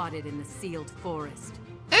been spotted in the sealed forest.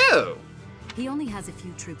 Ew! He only has a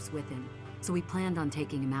few troops with him, so we planned on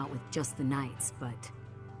taking him out with just the knights, but...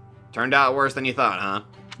 Turned out worse than you thought, huh?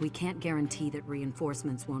 We can't guarantee that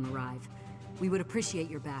reinforcements won't arrive. We would appreciate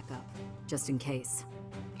your backup, just in case.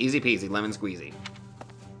 Easy peasy, lemon squeezy.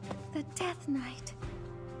 The Death Knight.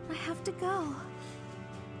 I have to go.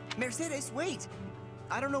 Mercedes, wait!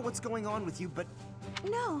 I don't know what's going on with you, but...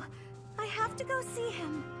 No, I have to go see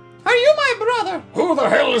him. Are you my brother? Who the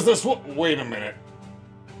hell is this one? Wait a minute.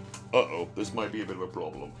 Uh-oh, this might be a bit of a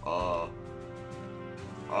problem.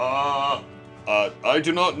 I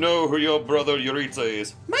do not know who your brother Yuritsa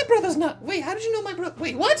is. My brother's not... Wait, how did you know my brother...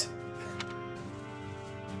 Wait, what?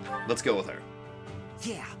 Let's go with her.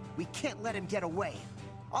 Yeah, we can't let him get away.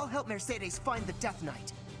 I'll help Mercedes find the Death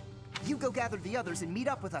Knight. You go gather the others and meet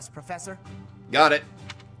up with us, Professor. Got it.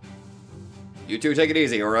 You two take it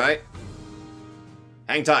easy, alright?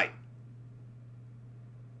 Hang tight.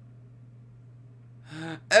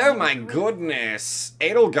 Oh my goodness.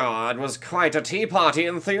 Edelgard was quite a Tea Party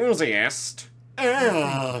enthusiast.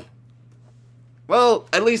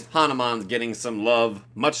 at least Hanuman's getting some love.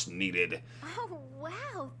 Much needed. Oh,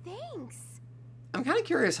 wow, thanks. I'm kind of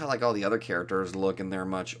curious how, like, all the other characters look in their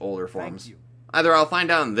much older forms. Either I'll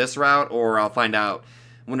find out in this route, or I'll find out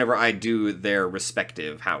whenever I do their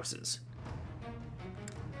respective houses.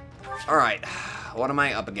 Alright, what am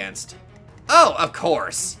I up against? Oh, of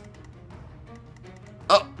course!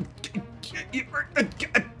 Oh,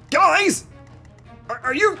 guys!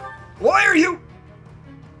 Are you... Why are you...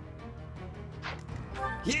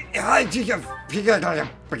 You're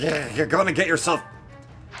gonna get yourself...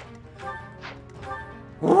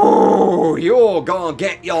 Ooh, you're gonna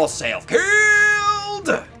get yourself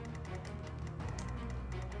killed!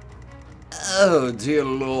 Oh, dear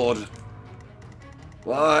Lord.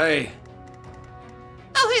 Why?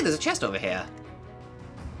 Oh, hey, there's a chest over here.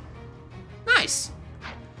 Nice.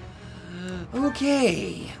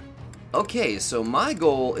 Okay. Okay, so my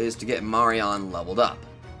goal is to get Marion leveled up.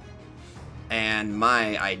 And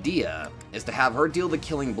my idea is to have her deal the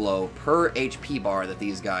killing blow per HP bar that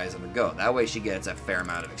these guys undergo. That way she gets a fair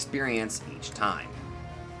amount of experience each time.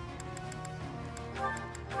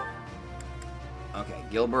 Okay,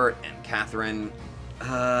 Gilbert and Catherine.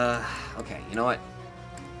 Okay, you know what?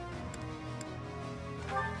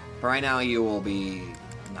 For right now, you will be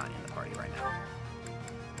not in the party right now.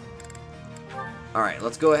 Alright,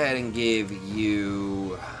 let's go ahead and give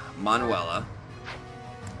you Manuela.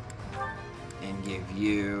 And give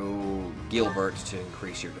you Gilbert to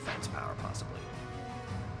increase your defense power, possibly.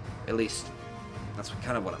 At least, that's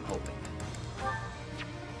kind of what I'm hoping.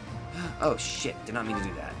 Oh shit, did not mean to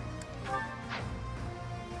do that.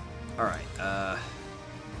 Alright,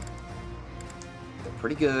 they're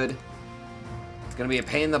pretty good. It's gonna be a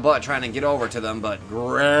pain in the butt trying to get over to them, but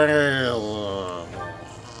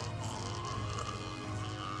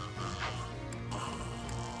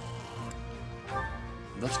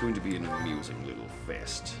that's going to be an amusing little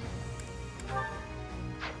fest.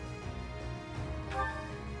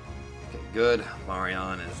 Okay, good.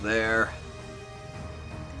 Marion is there.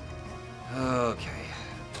 Okay.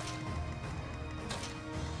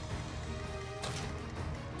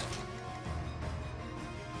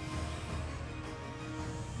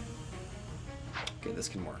 Okay, this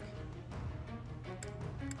can work.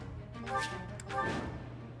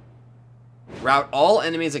 Rout all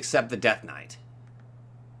enemies except the Death Knight.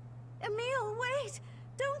 Emil, wait!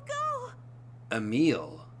 Don't go!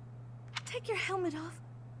 Emil? Take your helmet off.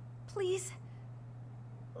 Please.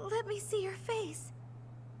 Let me see your face.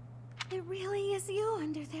 It really is you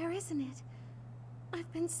under there, isn't it?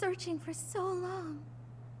 I've been searching for so long.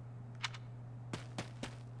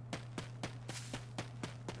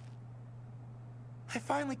 I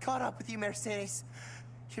finally caught up with you, Mercedes.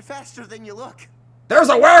 You're faster than you look. There's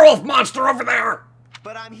a werewolf monster over there!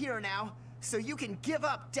 But I'm here now, so you can give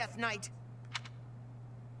up, Death Knight.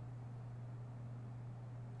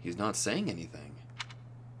 He's not saying anything.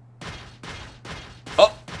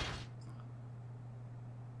 Oh!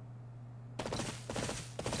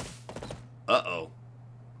 Uh-oh.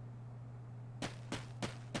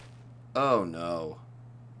 Oh, no.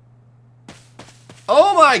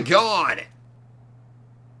 Oh, my God!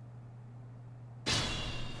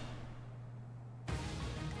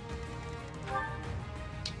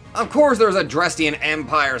 Of course there's Adrestian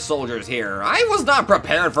Empire soldiers here. I was not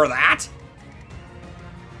prepared for that.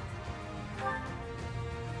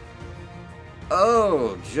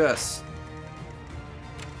 Oh, just...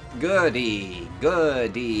 Goody,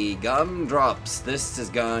 goody gumdrops. This is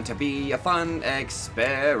going to be a fun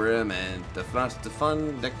experiment. The first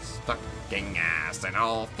fun fucking ass and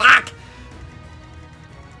all. Fuck!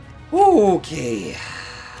 Okay.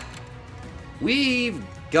 We've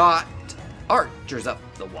got archers up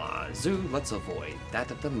the wazoo. Let's avoid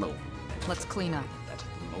that at the moment. Let's clean up. That at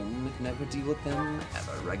the moment, never deal with them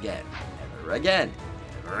ever again. Never again.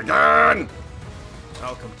 Never again!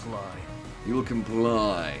 I'll comply. You will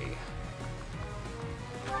comply.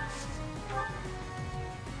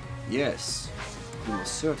 Yes, you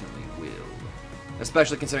most certainly will.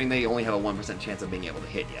 Especially considering they only have a 1% chance of being able to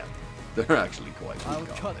hit you. They're actually quite weak. I'll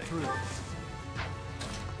cut through.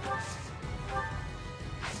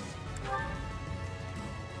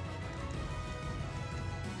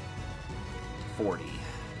 40.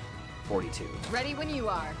 42. Ready when you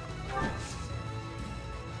are.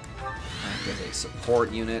 Get a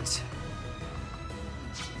support unit.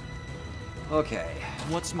 Okay.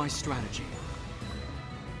 What's my strategy?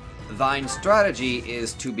 Thine strategy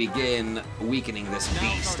is to begin weakening this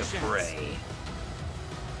beast of prey.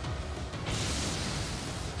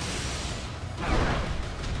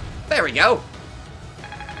 There we go!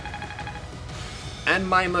 And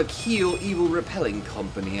my McKeel Evil Repelling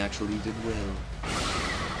Company actually did well.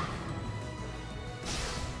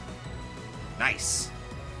 Nice.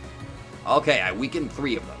 Okay, I weakened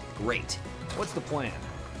 3 of them. Great. What's the plan?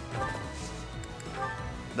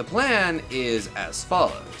 The plan is as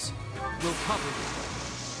follows. We'll cover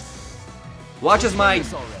Watch as my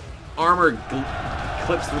armor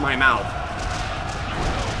clips through my mouth.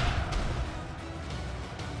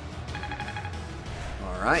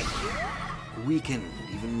 Alright. Weakened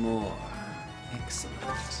even more. Excellent.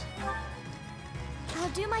 I'll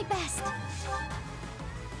do my best.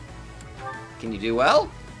 Can you do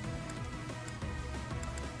well?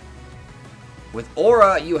 With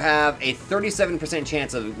Aura, you have a 37%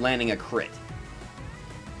 chance of landing a crit.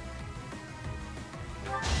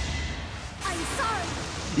 I'm sorry.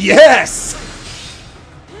 Yes!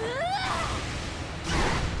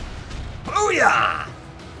 Booyah!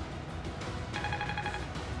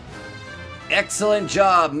 Excellent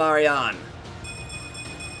job, Marianne.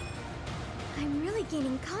 I'm really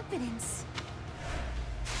gaining confidence.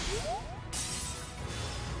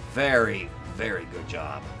 Very, very good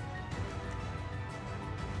job.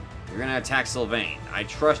 You're gonna attack Sylvain. I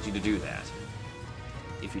trust you to do that.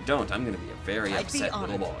 If you don't, I'm gonna be a very upset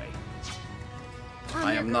little boy.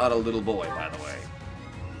 I am not a little boy, by the way.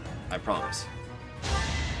 I promise.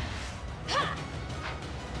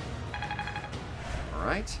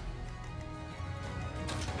 Alright.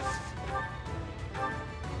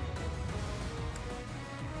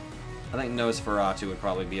 I think Nosferatu would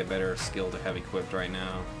probably be a better skill to have equipped right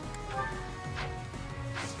now.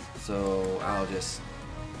 So I'll just...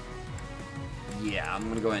 Yeah, I'm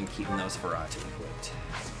gonna go ahead and keep Nosferatu equipped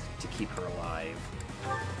to keep her alive.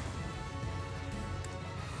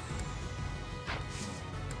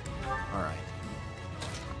 Alright.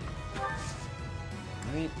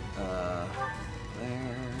 Right,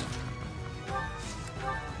 there.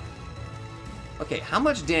 Okay, how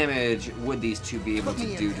much damage would these two be able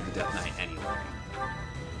to do to the Death Knight anyway?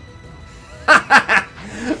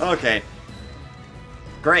 Okay.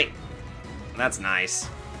 Great. That's nice.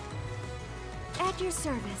 At your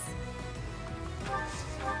service.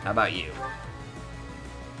 How about you?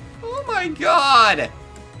 Oh my god!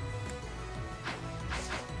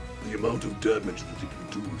 The amount of damage that he can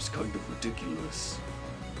do is kind of ridiculous.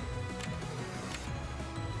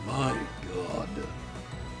 My god.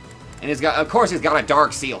 And he's got, of course he's got a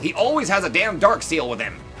Dark Seal. He always has a damn Dark Seal with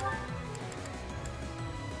him.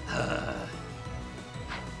 I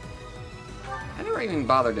never even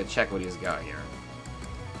bothered to check what he's got here.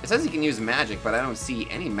 It says he can use magic, but I don't see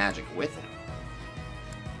any magic with him.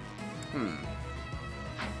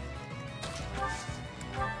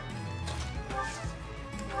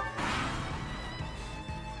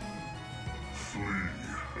 Flee,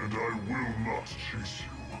 and I will not chase you.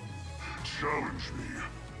 Challenge me,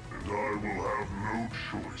 and I will have no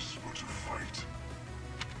choice but to fight.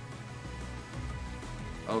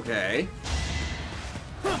 Okay.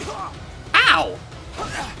 Ow!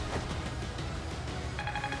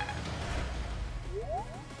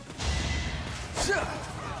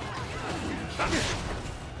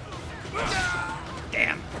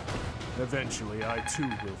 Damn. Eventually, I too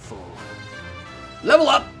will fall. Level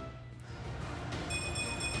up!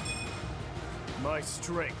 My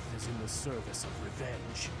strength is in the service of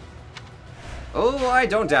revenge. Oh, I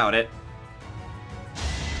don't doubt it.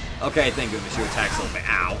 Okay, thank goodness you attacked so bad.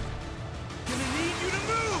 Ow. Gonna need you to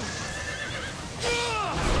move!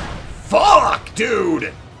 Fuck,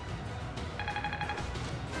 dude!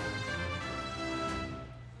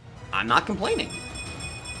 I'm not complaining.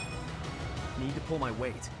 Need to pull my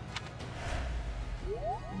weight.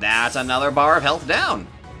 That's another bar of health down.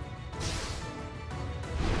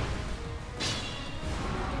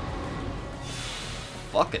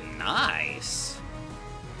 Fucking nice.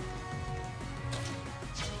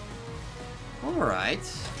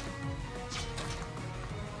 Alright.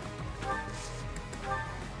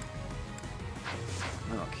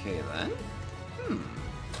 Okay then.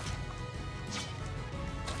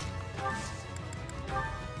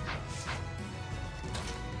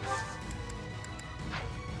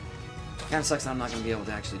 Kinda sucks that I'm not gonna be able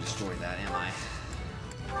to actually destroy that, am I?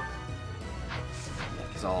 Yeah,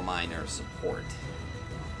 because all mine are support.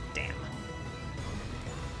 Damn.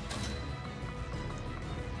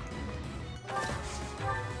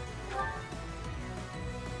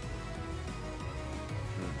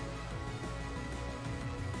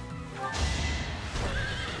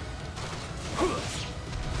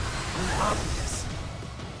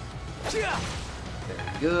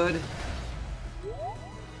 Very good.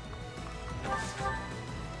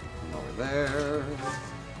 Over there.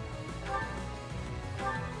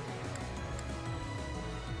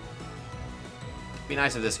 Be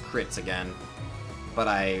nice if this crits again, but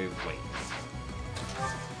I wait.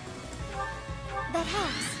 That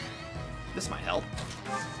helps. This might help.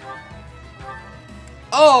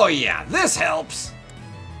 Oh yeah, this helps!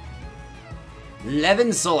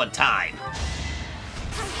 11 sword time. I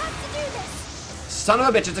have to do this. Son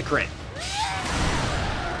of a bitch, it's a crit.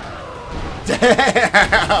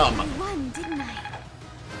 Damn! I won, didn't I?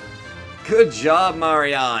 Good job,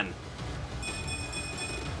 Marianne.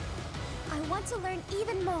 I want to learn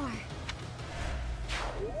even more.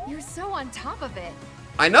 You're so on top of it.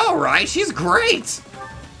 I know, right? She's great!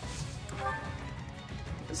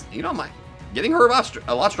 You know, getting her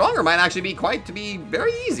a lot stronger might actually be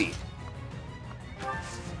very easy.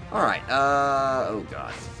 Alright, oh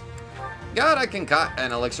god. Got a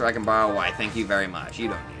an elixir I can borrow. Why, thank you very much. You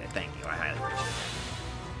don't need it. Thank you, I highly appreciate it.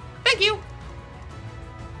 Thank you!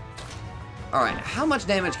 Alright, how much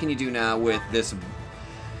damage can you do now with this?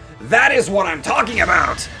 That is what I'm talking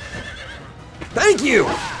about! Thank you!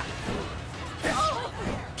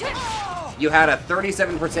 You had a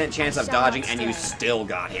 37% chance of dodging and you still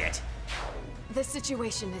got hit. The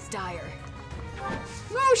situation is dire.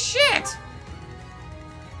 No shit!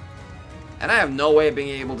 And I have no way of being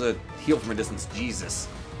able to heal from a distance. Jesus.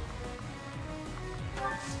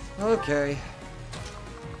 Okay.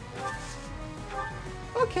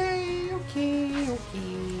 Okay.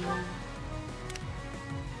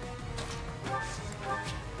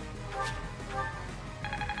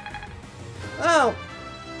 Well,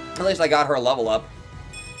 at least I got her a level up.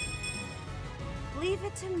 Leave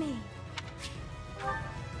it to me.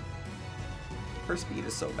 Her speed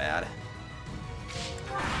is so bad.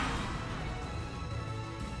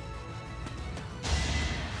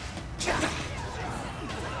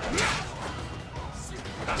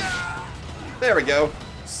 There we go.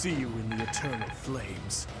 See you in the eternal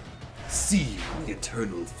flames. See you in the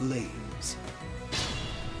eternal flames.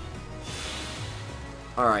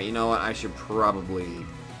 Alright, you know what? I should probably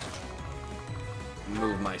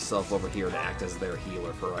move myself over here to act as their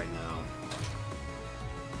healer for right now.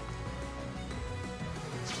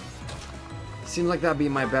 Seems like that'd be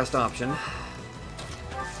my best option.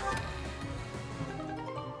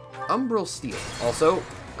 Umbral Steel. Also,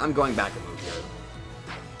 I'm going back a move here.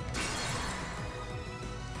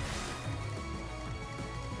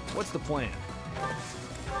 What's the plan?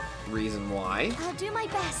 Reason why? I'll do my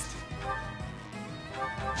best.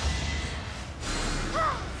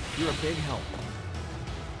 You're a big help.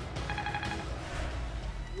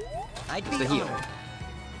 It's the heal.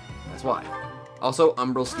 That's why. Also,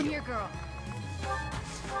 Umbral Steel. I'm your girl.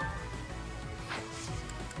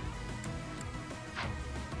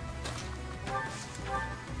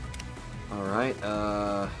 Alright,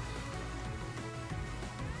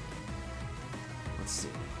 let's see.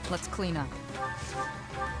 Let's clean up.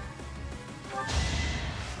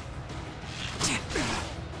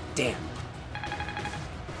 Damn.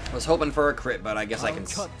 I was hoping for a crit, but I guess I can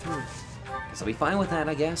cut through. Guess I'll be fine with that,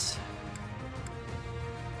 I guess.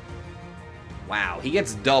 Wow, he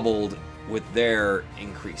gets doubled with their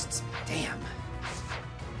increased speed. Damn.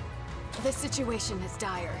 The situation is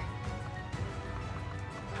dire.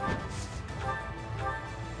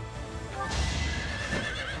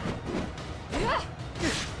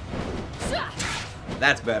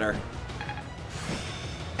 That's better.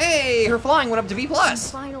 Hey, her flying went up to B+. I'm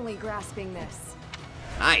finally grasping this.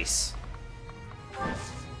 Nice.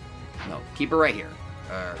 No, keep her right here.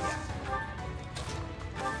 Yeah.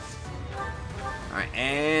 Alright,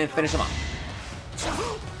 and finish him off.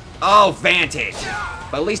 Oh, Vantage!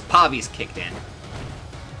 But at least Pavi's kicked in.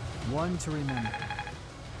 One to remember.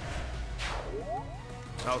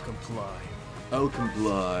 I'll comply. I'll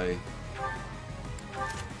comply.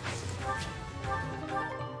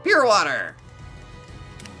 Pure water!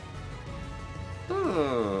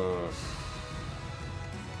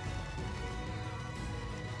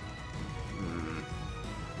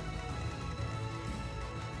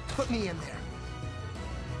 Put me in there.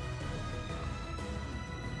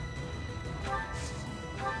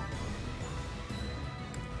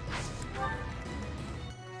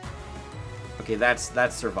 Okay, that's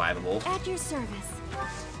survivable. At your service.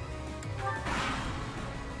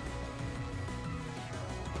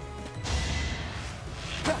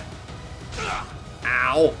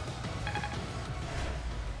 Ow!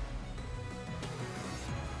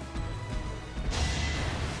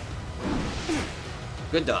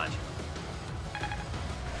 Good dodge.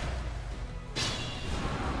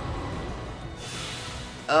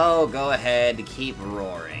 Oh, go ahead, keep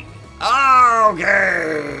roaring.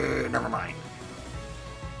 Okay, never mind.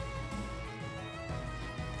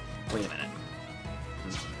 Wait a minute.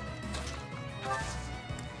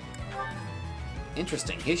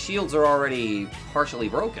 Interesting. His shields are already partially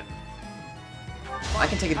broken. I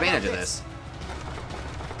can take advantage of this.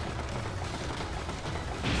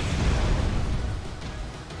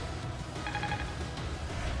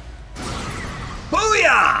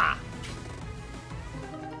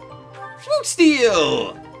 Swoop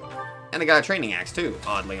Steel! And I got a training axe too,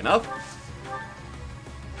 oddly enough.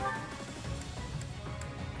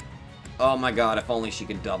 Oh my god, if only she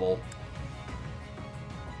could double.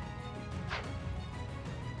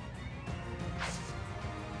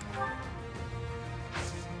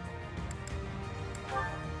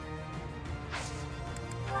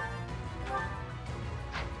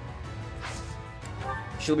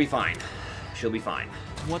 She'll be fine. She'll be fine.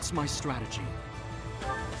 What's my strategy?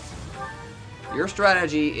 Your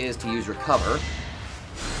strategy is to use Recover.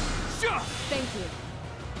 Thank you.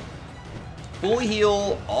 Fully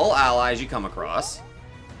heal all allies you come across,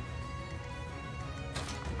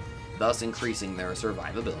 thus increasing their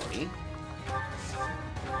survivability.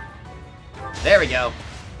 There we go.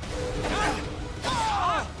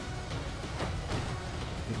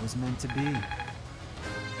 It was meant to be.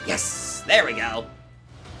 Yes! There we go.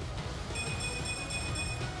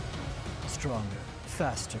 Stronger,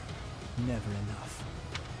 faster, never enough.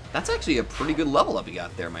 That's actually a pretty good level up you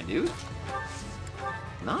got there, my dude.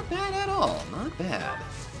 Not bad at all. Not bad.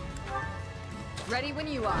 Ready when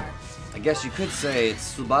you are. I guess you could say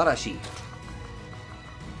it's Subarashi.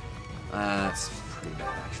 That's pretty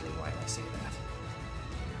bad, actually. Why did I say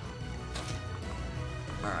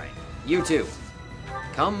that? Alright. You two.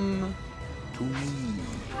 Come to me.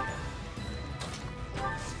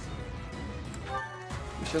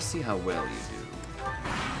 We shall see how well you do.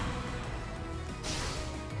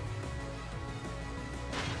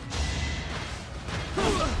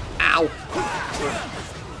 Ow!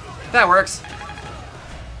 That works.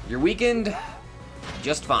 You're weakened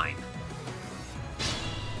just fine.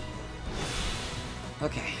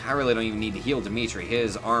 Okay, I really don't even need to heal Dimitri.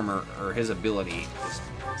 His armor, or his ability,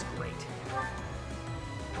 is great.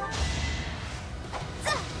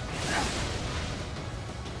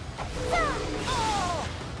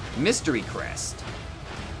 Mystery Crest.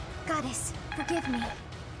 Goddess, forgive me.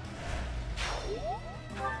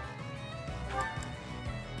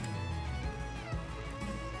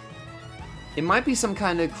 It might be some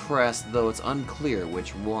kind of crest, though it's unclear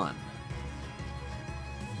which one.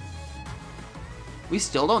 We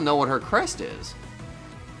still don't know what her crest is.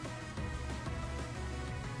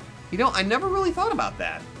 You know, I never really thought about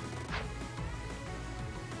that.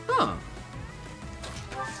 Huh.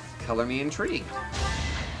 Color me intrigued.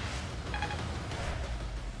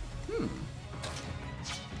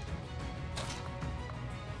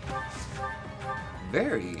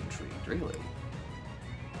 Very intrigued, really.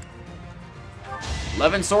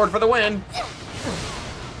 Levin sword for the win!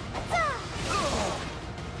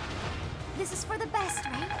 This is for the best,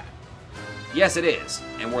 right? Yes, it is.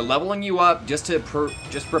 And we're leveling you up just to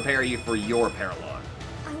prepare you for your paralogue.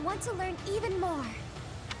 I want to learn even more.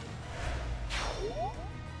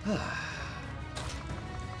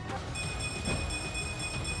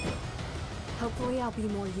 Hopefully I'll be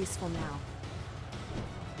more useful now.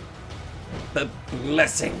 The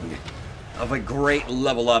blessing of a great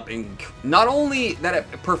level up, and not only that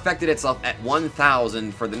it perfected itself at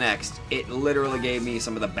 1000 for the next, it literally gave me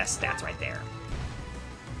some of the best stats right there.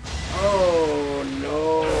 Oh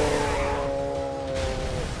no.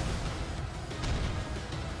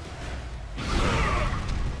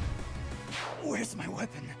 Where's my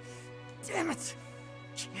weapon? Damn it!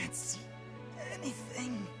 Can't see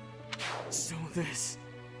anything. So this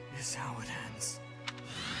is how it ends.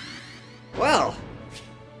 Well.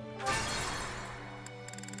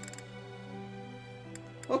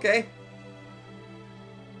 Okay.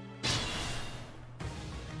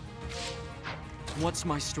 What's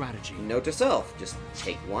my strategy? Note to self, just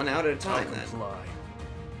take one out at a time then.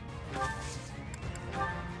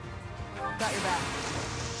 Got your back.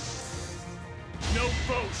 No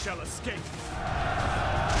foe shall escape.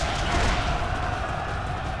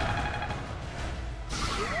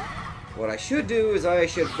 What I should do is I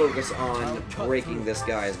should focus on breaking this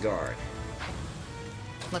guy's guard.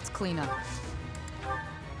 Let's clean up.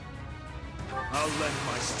 I'll lend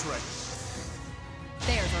my strength.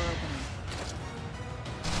 There's our opening.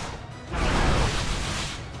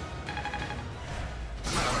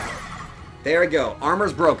 There we go.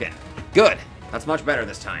 Armor's broken. Good. That's much better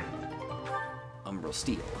this time. Umbral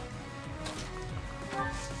Steel.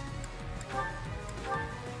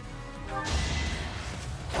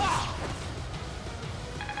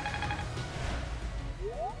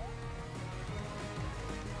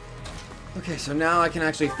 Okay, so now I can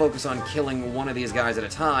actually focus on killing one of these guys at a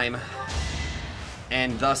time,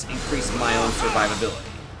 and thus increase my own survivability.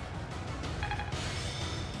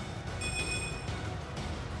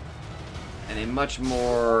 In a much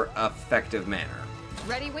more effective manner.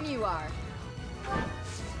 Ready when you are.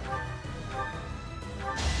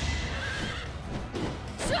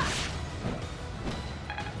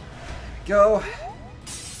 go.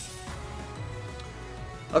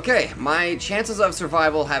 Okay, my chances of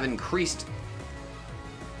survival have increased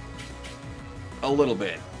a little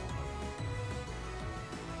bit.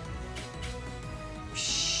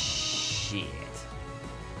 Shit.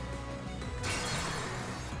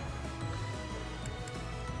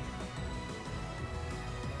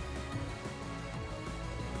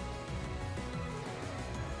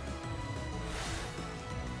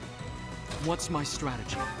 What's my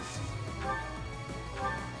strategy?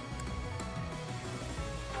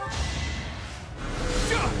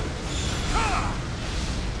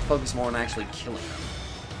 Focus more on actually killing them.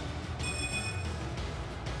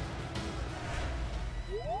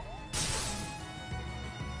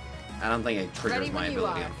 I don't think it triggers my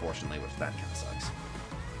ability, unfortunately, which that kind of sucks.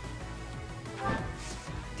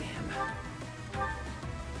 Damn.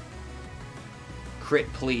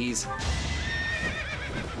 Crit, please.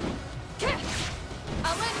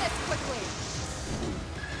 I'll end this quickly.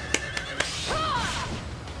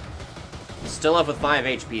 Still up with 5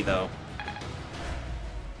 HP, though.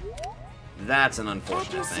 That's an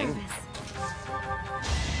unfortunate thing.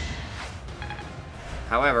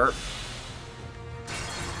 However,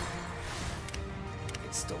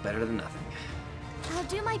 it's still better than nothing. I'll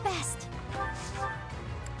do my best.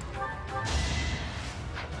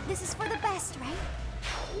 This is for the best, right?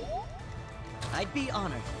 I'd be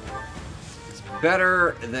honored. It's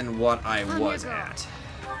better than what I was at.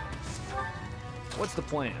 What's the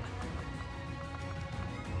plan?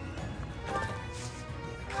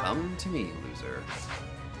 Come to me, loser.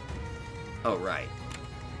 Oh, right.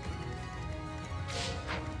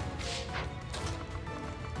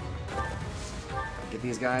 Get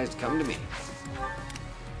these guys to come to me.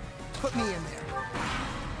 Put me in there.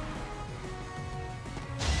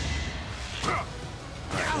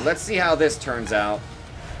 Let's see how this turns out.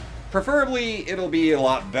 Preferably, it'll be a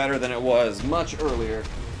lot better than it was much earlier.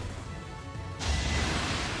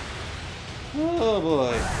 Oh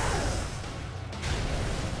boy.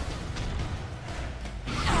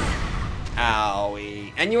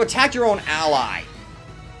 Owie. And you attacked your own ally.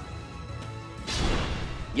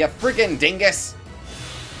 You freaking dingus.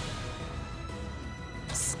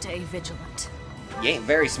 Stay vigilant. You ain't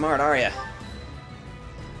very smart, are ya?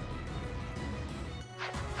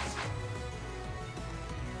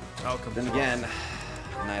 Then again,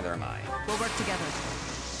 neither am I. We'll work together.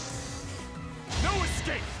 No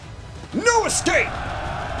escape! No escape!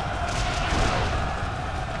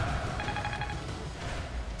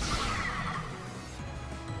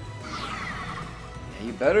 Yeah,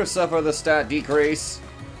 you better suffer the stat decrease.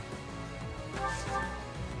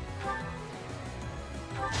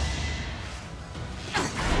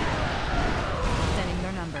 Thinning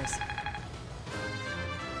their numbers.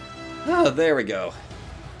 Oh, there we go.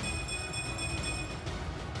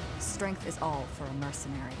 Strength is all for a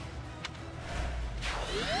mercenary.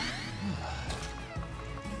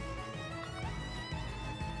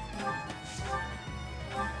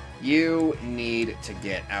 You need to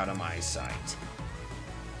get out of my sight.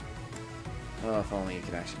 Oh, if only you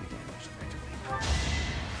could actually be damaged effectively.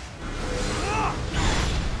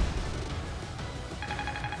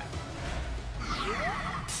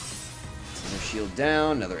 Another shield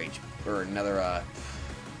down, another HP, or another,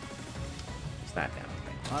 what's that down?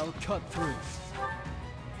 I'll cut through.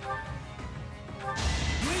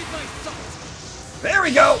 Leave my sight. There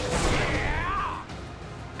we go!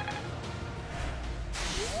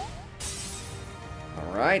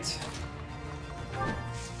 Alright.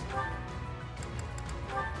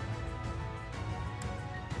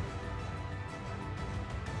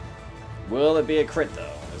 Will it be a crit,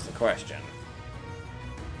 though, is the question.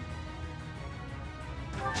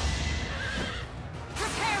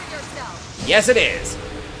 Prepare yourself. Yes, it is!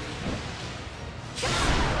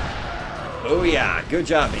 Oh yeah, good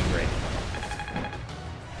job, Ingrid.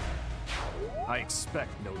 I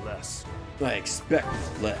expect no less. I expect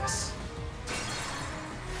no less.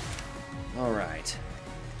 Alright.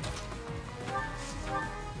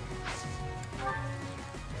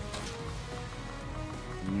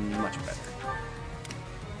 Much better.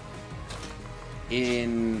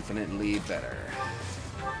 Infinitely better.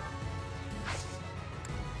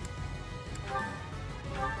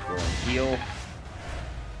 Go and heal.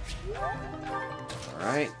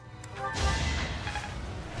 Alright.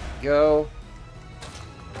 Go.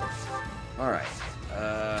 Alright.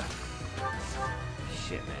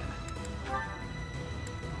 Shit, man.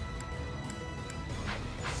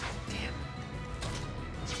 Damn.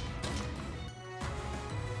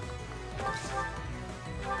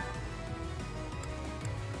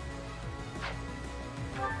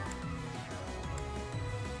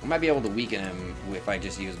 I might be able to weaken him if I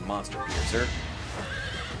just use Monster Piercer.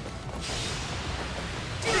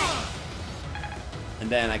 And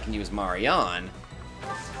then I can use Marion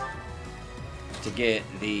to get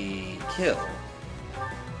the kill.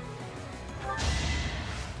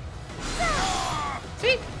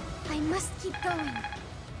 See? I must keep going.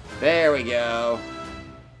 There we go.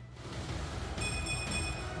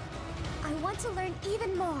 I want to learn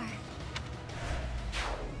even more.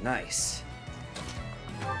 Nice.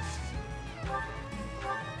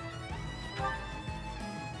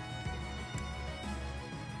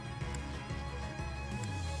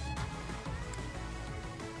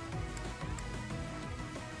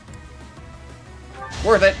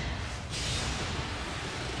 Worth it.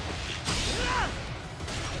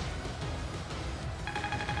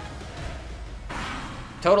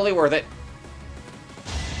 Totally worth it.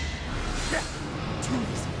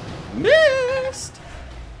 Missed.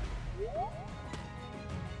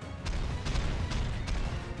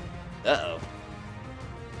 Uh-oh.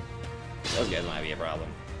 Those guys might be a problem.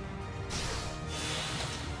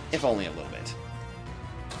 If only a little bit.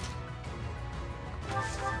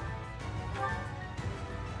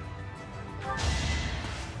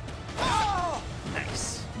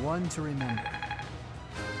 Nice. One to remember.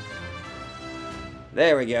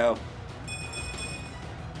 There we go.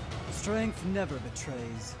 Strength never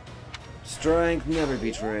betrays. Strength never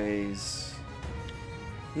betrays.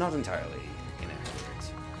 Not entirely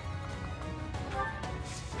inaccurate.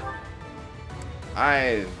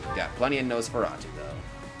 I've got plenty of Nosferatu, though.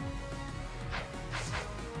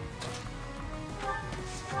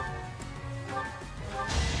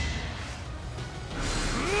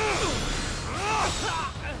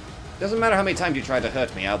 Doesn't matter how many times you try to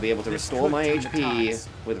hurt me, I'll be able to restore my HP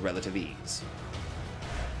with relative ease.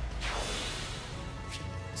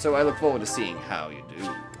 So I look forward to seeing how you do.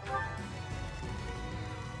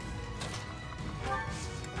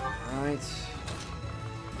 Alright.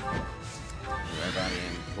 Everybody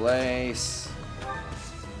in place.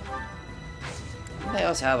 They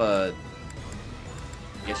also have a...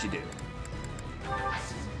 Yes, you do.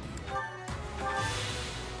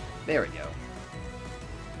 There we go.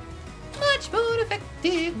 Much more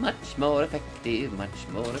effective, much more effective, much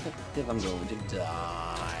more effective. I'm going to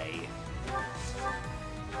die.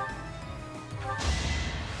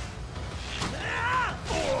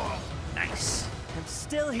 Nice. I'm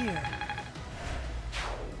still here.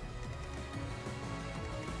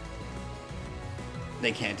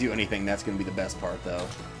 They can't do anything. That's going to be the best part, though.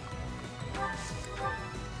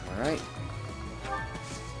 Alright.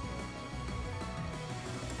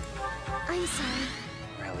 I'm sorry.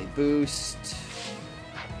 Rally boost.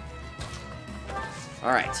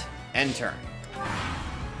 Alright. End turn.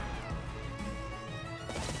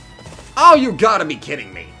 Oh, you gotta be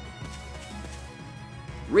kidding me.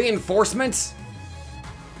 Reinforcements?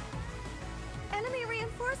 Enemy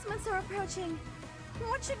reinforcements are approaching.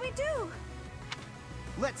 What should we do?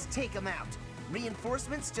 Let's take them out.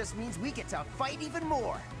 Reinforcements just means we get to fight even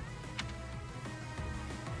more.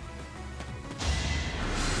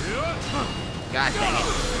 God dang it.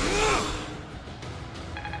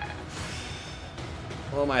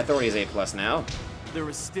 Well, my authority is A+ now. There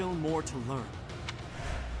is still more to learn.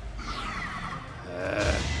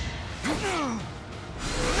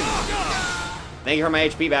 Thank you for my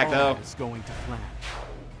HP back, though. Is going to plan.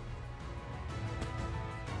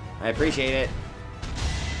 I appreciate it.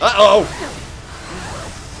 Uh-oh!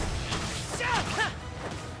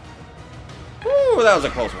 Ooh, that was a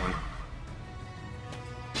close one.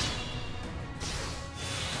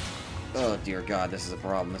 Oh, dear God, this is a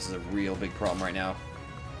problem. This is a real big problem right now.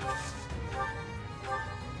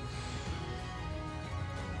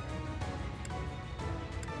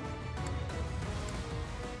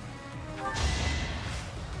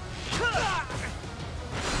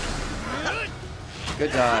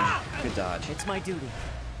 Good dodge. Good dodge. It's my duty.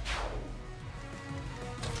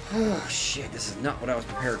 Oh, shit. This is not what I was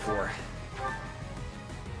prepared for.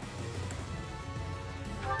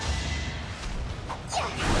 There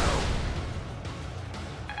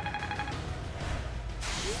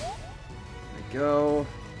we go.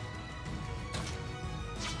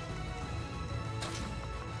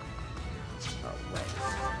 Oh, wait.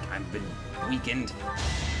 I've been weakened.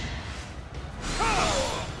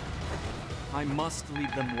 I must lead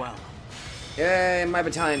them well. Yay, my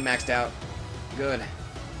battalion maxed out. Good.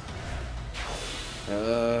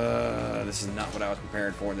 This is not what I was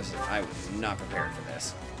prepared for. I was not prepared for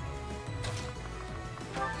this.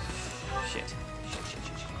 Shit.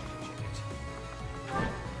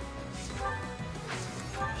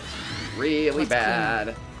 Really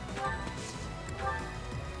bad.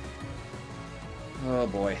 Oh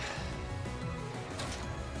boy.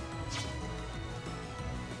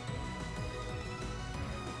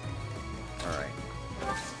 Alright.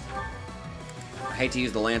 I hate to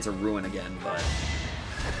use the Lance of Ruin again, but...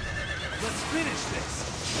 Let's finish this!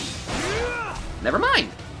 Never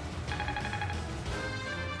mind!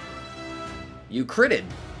 You critted.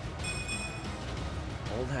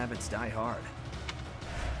 Old habits die hard.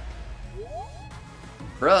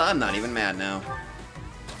 Bruh, I'm not even mad now.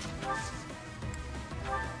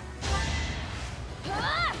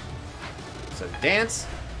 So dance.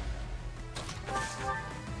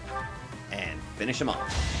 And finish him off.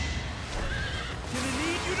 Gonna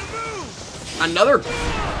need you to move! Another...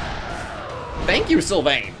 Thank you,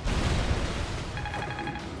 Sylvain!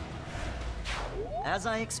 As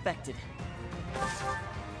I expected.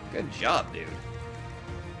 Good job, dude.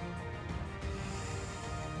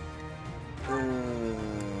 That's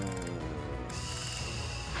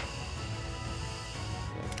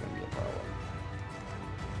gonna be a problem.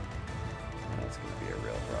 That's gonna be a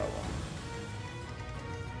real problem.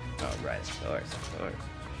 Oh, right. Of course, of course.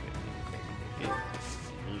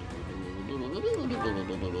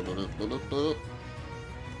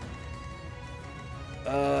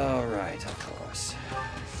 Alright, of course.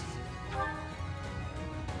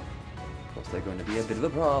 Of course, they're going to be a bit of a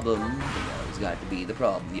problem. They always got to be the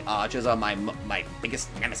problem. The archers are my biggest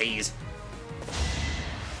nemesis.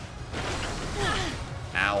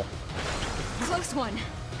 Ow. Close one.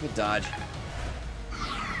 Good dodge.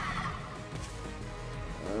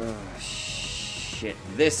 Oh, shit.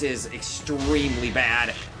 This is extremely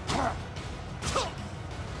bad.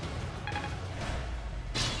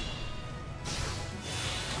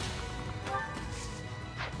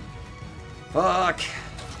 Fuck.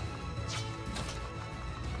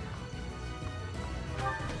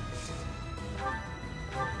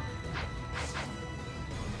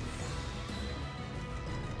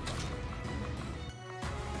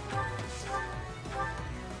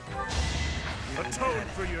 Atone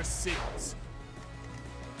for your sins.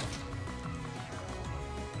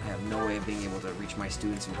 I have no way of being able to reach my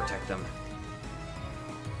students and protect them.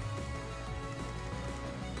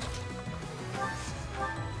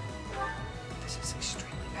 This is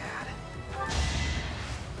extremely bad.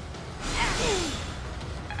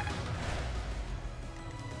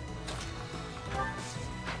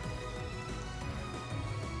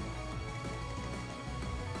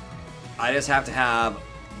 I just have to have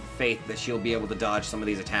faith that she'll be able to dodge some of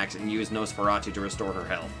these attacks and use Nosferatu to restore her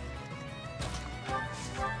health.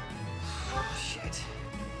 Shit.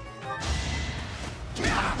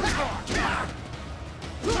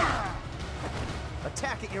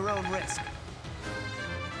 Attack at your own risk.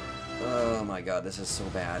 Oh my god, this is so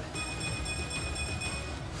bad.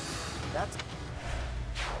 That's...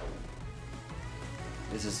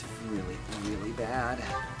 This is really, really bad.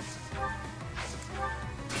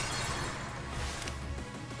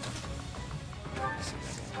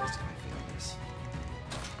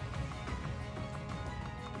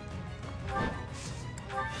 I'm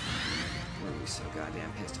gonna be so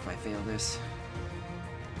goddamn pissed if I fail this.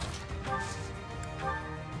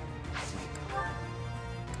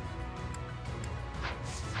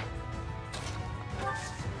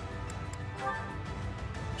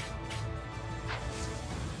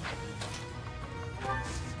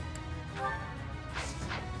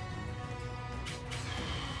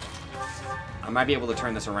 I might be able to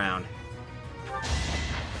turn this around.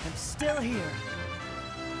 I'm still here.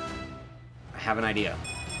 I have an idea.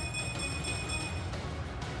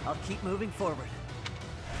 I'll keep moving forward.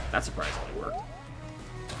 That surprisingly worked.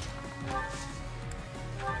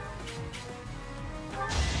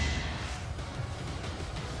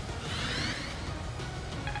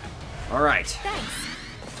 All right. Thanks.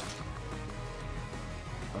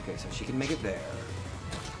 Okay, so she can make it there.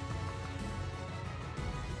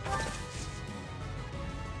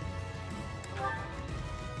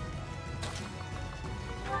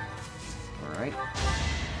 All right.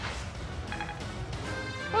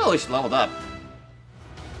 Oh, she leveled up.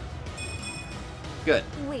 Good.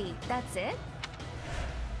 Wait, that's it?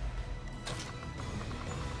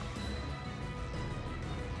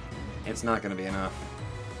 It's not going to be enough.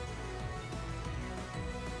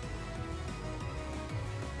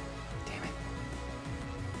 Damn it.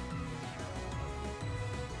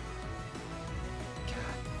 God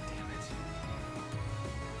damn it.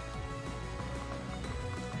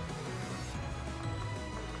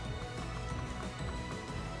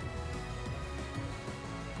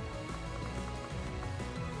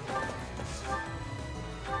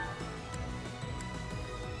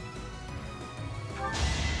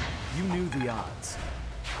 You knew the odds.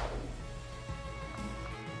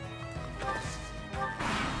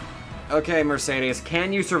 Okay, Mercedes,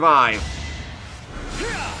 can you survive?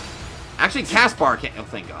 Actually, Caspar can't. Oh,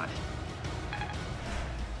 thank God.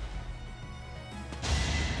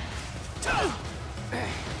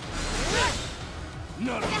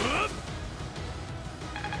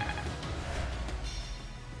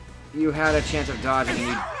 You had a chance of dodging and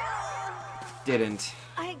you didn't.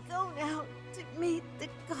 I go now to meet the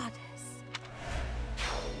goddess.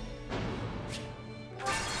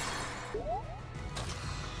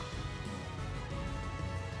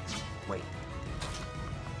 Wait.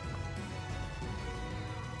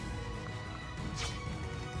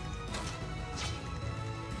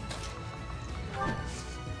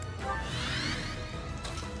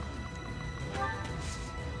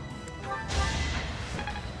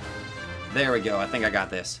 There we go. I think I got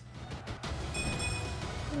this.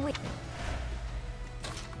 Wait.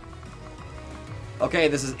 Okay,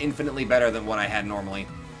 this is infinitely better than what I had normally.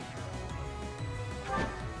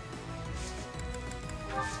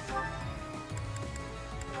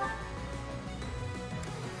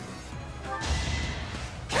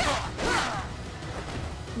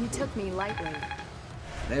 You took me lightly.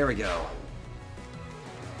 There we go.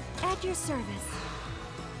 At your service.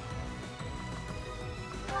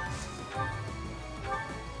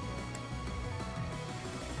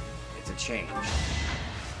 It's a change.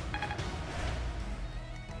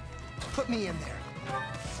 Put me in there.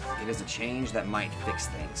 It is a change that might fix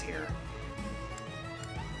things here.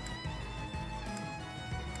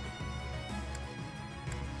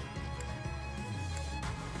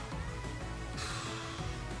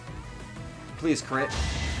 Please crit.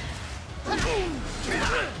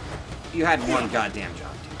 You had one goddamn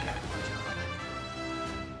job, dude. You had one job.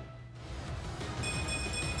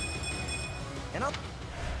 And I'll...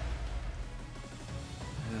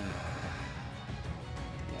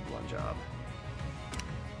 You had one job.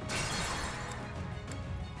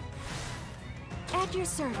 At your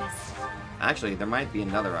service. Actually, there might be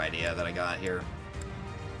another idea that I got here.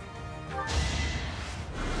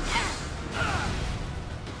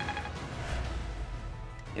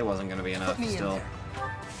 It wasn't going to be enough still.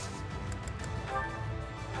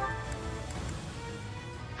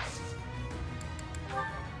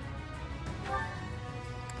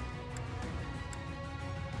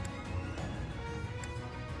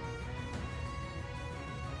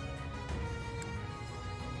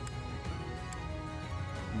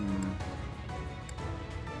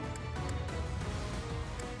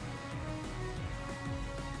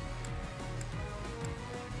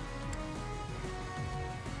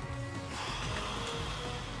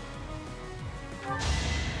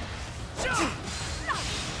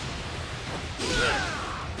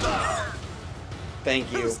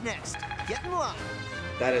 Thank you. Who's next? Get in line.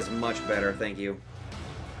 That is much better, thank you.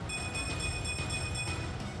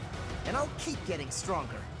 And I'll keep getting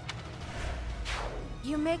stronger.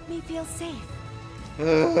 You make me feel safe.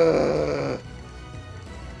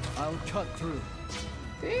 I'll cut through.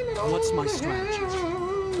 What's my strategy?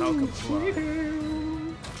 I'll comply.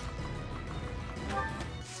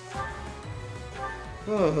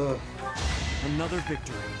 Another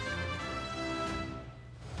victory.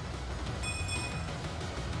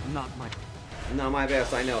 Not my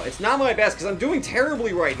best, I know. It's not my best because I'm doing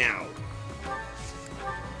terribly right now.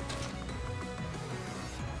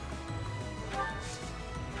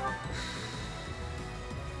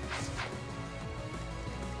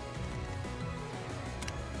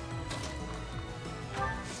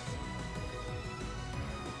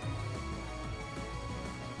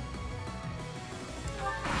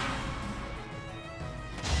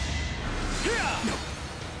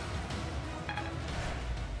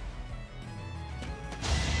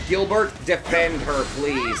 Gilbert, defend her,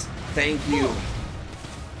 please. Thank you.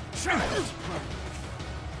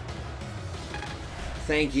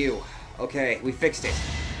 Thank you. Okay, we fixed it.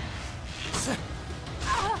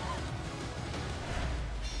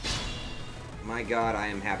 My God, I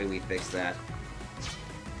am happy we fixed that.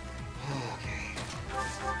 Okay.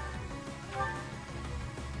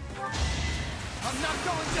 I'm not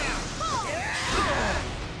going down.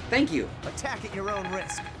 Thank you. Attack at your own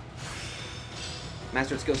risk.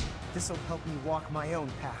 Master of Skills. This'll help me walk my own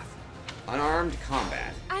path. Unarmed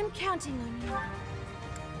combat. I'm counting on you.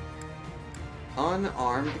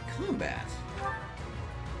 Unarmed combat.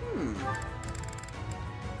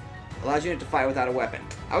 Allows unit to fight without a weapon.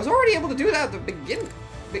 I was already able to do that at the beginning.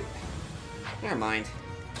 Never mind.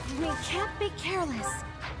 We can't be careless.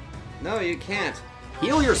 No, you can't.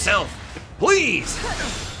 Heal yourself, please.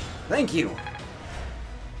 Thank you.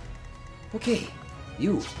 Okay,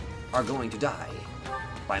 you are going to die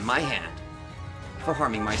by my hand for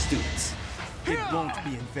harming my students. It won't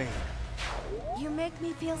be in vain. You make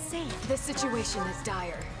me feel safe. This situation is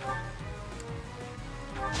dire.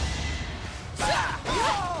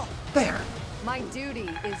 There. My duty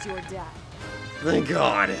is your death. Thank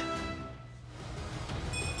God.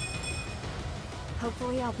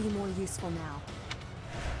 Hopefully I'll be more useful now.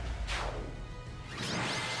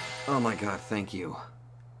 Oh my God, thank you.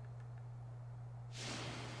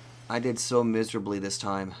 I did so miserably this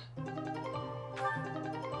time.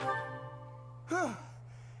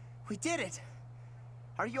 We did it!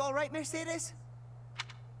 Are you alright, Mercedes?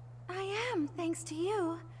 I am, thanks to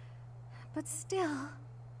you. But still...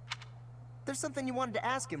 There's something you wanted to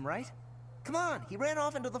ask him, right? Come on, he ran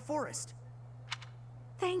off into the forest.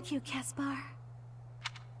 Thank you, Caspar.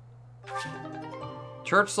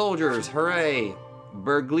 Church soldiers, hooray!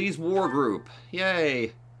 Bergley's war group,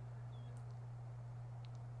 yay!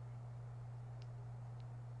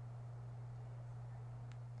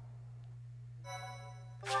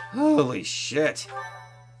 Holy shit!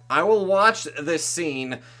 I will watch this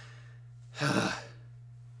scene. You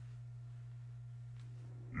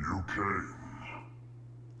came.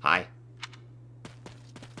 Hi.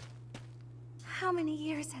 How many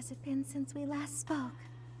years has it been since we last spoke?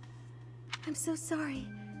 I'm so sorry.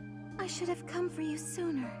 I should have come for you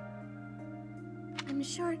sooner. I'm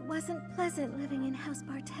sure it wasn't pleasant living in House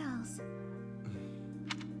Bartels.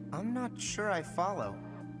 I'm not sure I follow.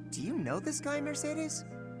 Do you know this guy, Mercedes?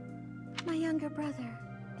 My younger brother,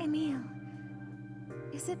 Emile.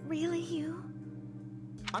 Is it really you?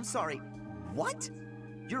 I'm sorry, what?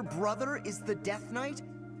 Your brother is the Death Knight?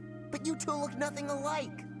 But you two look nothing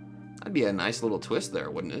alike. That'd be a nice little twist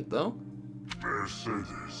there, wouldn't it, though?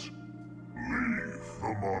 Mercedes, leave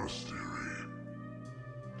the monastery.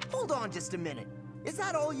 Hold on just a minute. Is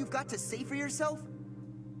that all you've got to say for yourself?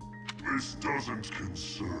 This doesn't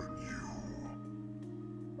concern you.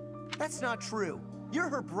 That's not true. You're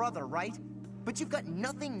her brother, right? But you've got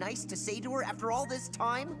nothing nice to say to her after all this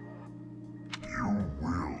time? You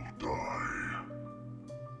will die.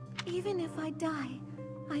 Even if I die,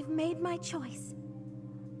 I've made my choice.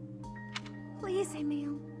 Please,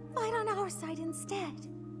 Emile, fight on our side instead.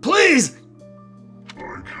 Please!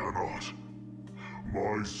 I cannot.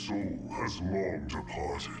 My soul has long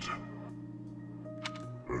departed.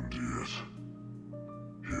 And yet...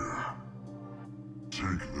 Here.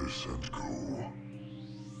 Take this and go.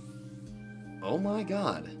 Oh my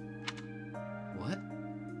God. What?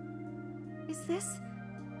 Is this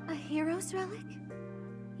a hero's relic?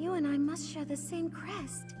 You and I must share the same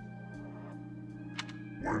crest.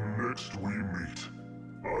 When next we meet,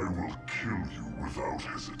 I will kill you without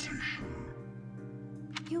hesitation.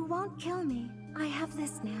 You won't kill me. I have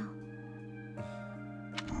this now.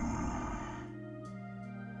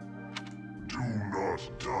 Do not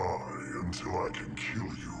die until I can kill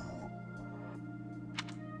you.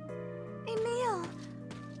 Emile!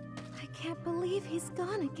 I can't believe he's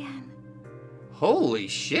gone again. Holy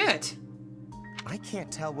shit! I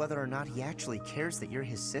can't tell whether or not he actually cares that you're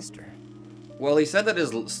his sister. Well, he said that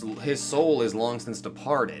his soul is long since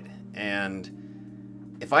departed,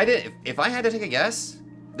 and if I had to take a guess,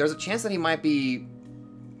 there's a chance that he might be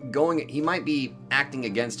acting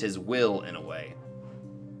against his will in a way.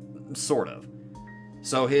 Sort of.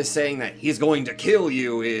 So his saying that he's going to kill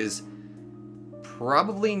you is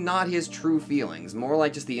probably not his true feelings, more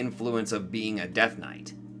like just the influence of being a Death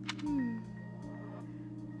Knight.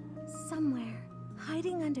 Somewhere,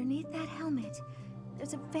 hiding underneath that helmet,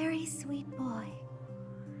 there's a very sweet boy.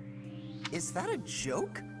 Is that a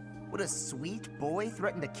joke? Would a sweet boy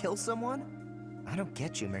threaten to kill someone? I don't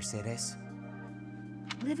get you, Mercedes.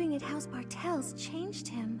 Living at House Bartels changed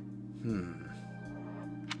him.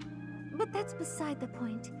 But that's beside the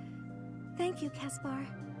point. Thank you, Caspar.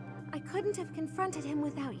 I couldn't have confronted him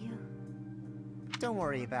without you. Don't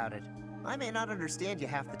worry about it. I may not understand you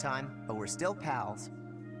half the time, but we're still pals.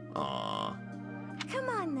 Aww. Come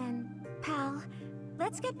on then, pal.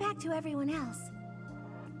 Let's get back to everyone else.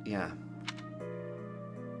 Yeah.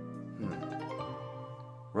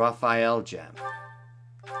 Raphael Gem.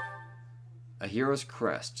 A hero's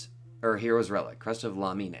crest, or hero's relic, crest of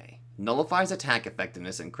La Mine. Nullifies attack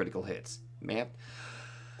effectiveness and critical hits. Man.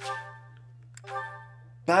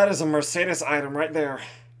 That is a Mercedes item right there.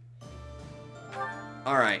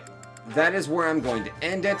 Alright. That is where I'm going to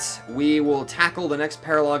end it. We will tackle the next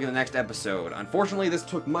paralogue in the next episode. Unfortunately, this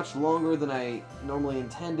took much longer than I normally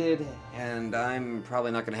intended, and I'm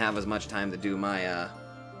probably not going to have as much time to do my,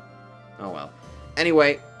 oh well.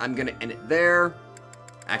 Anyway, I'm going to end it there.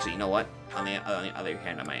 Actually, you know what? On the other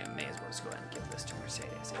hand, I may as well just go ahead and give this to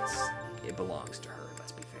Mercedes. It belongs to her,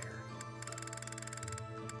 let's be fair.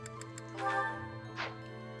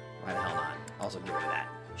 Why the hell not? Also, get rid of that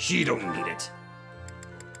She don't need it.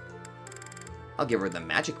 I'll give her the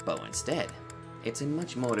magic bow instead. It's a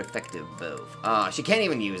much more effective bow. She can't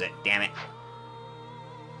even use it, damn it.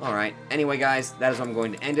 Alright, anyway guys, that is where I'm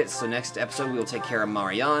going to end it. So next episode we will take care of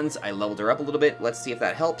Marianne's. I leveled her up a little bit. Let's see if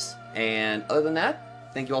that helps. And other than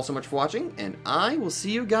that, thank you all so much for watching, and I will see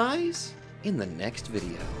you guys in the next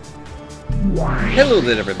video. Hello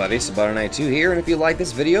there everybody, SkydivingQuagga here, and if you like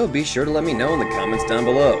this video, be sure to let me know in the comments down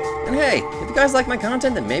below. And hey, if you guys like my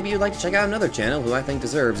content, then maybe you'd like to check out another channel who I think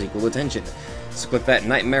deserves equal attention. So click that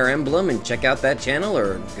Nightmare emblem and check out that channel,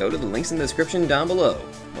 or go to the links in the description down below.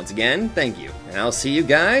 Once again, thank you, and I'll see you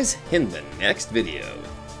guys in the next video.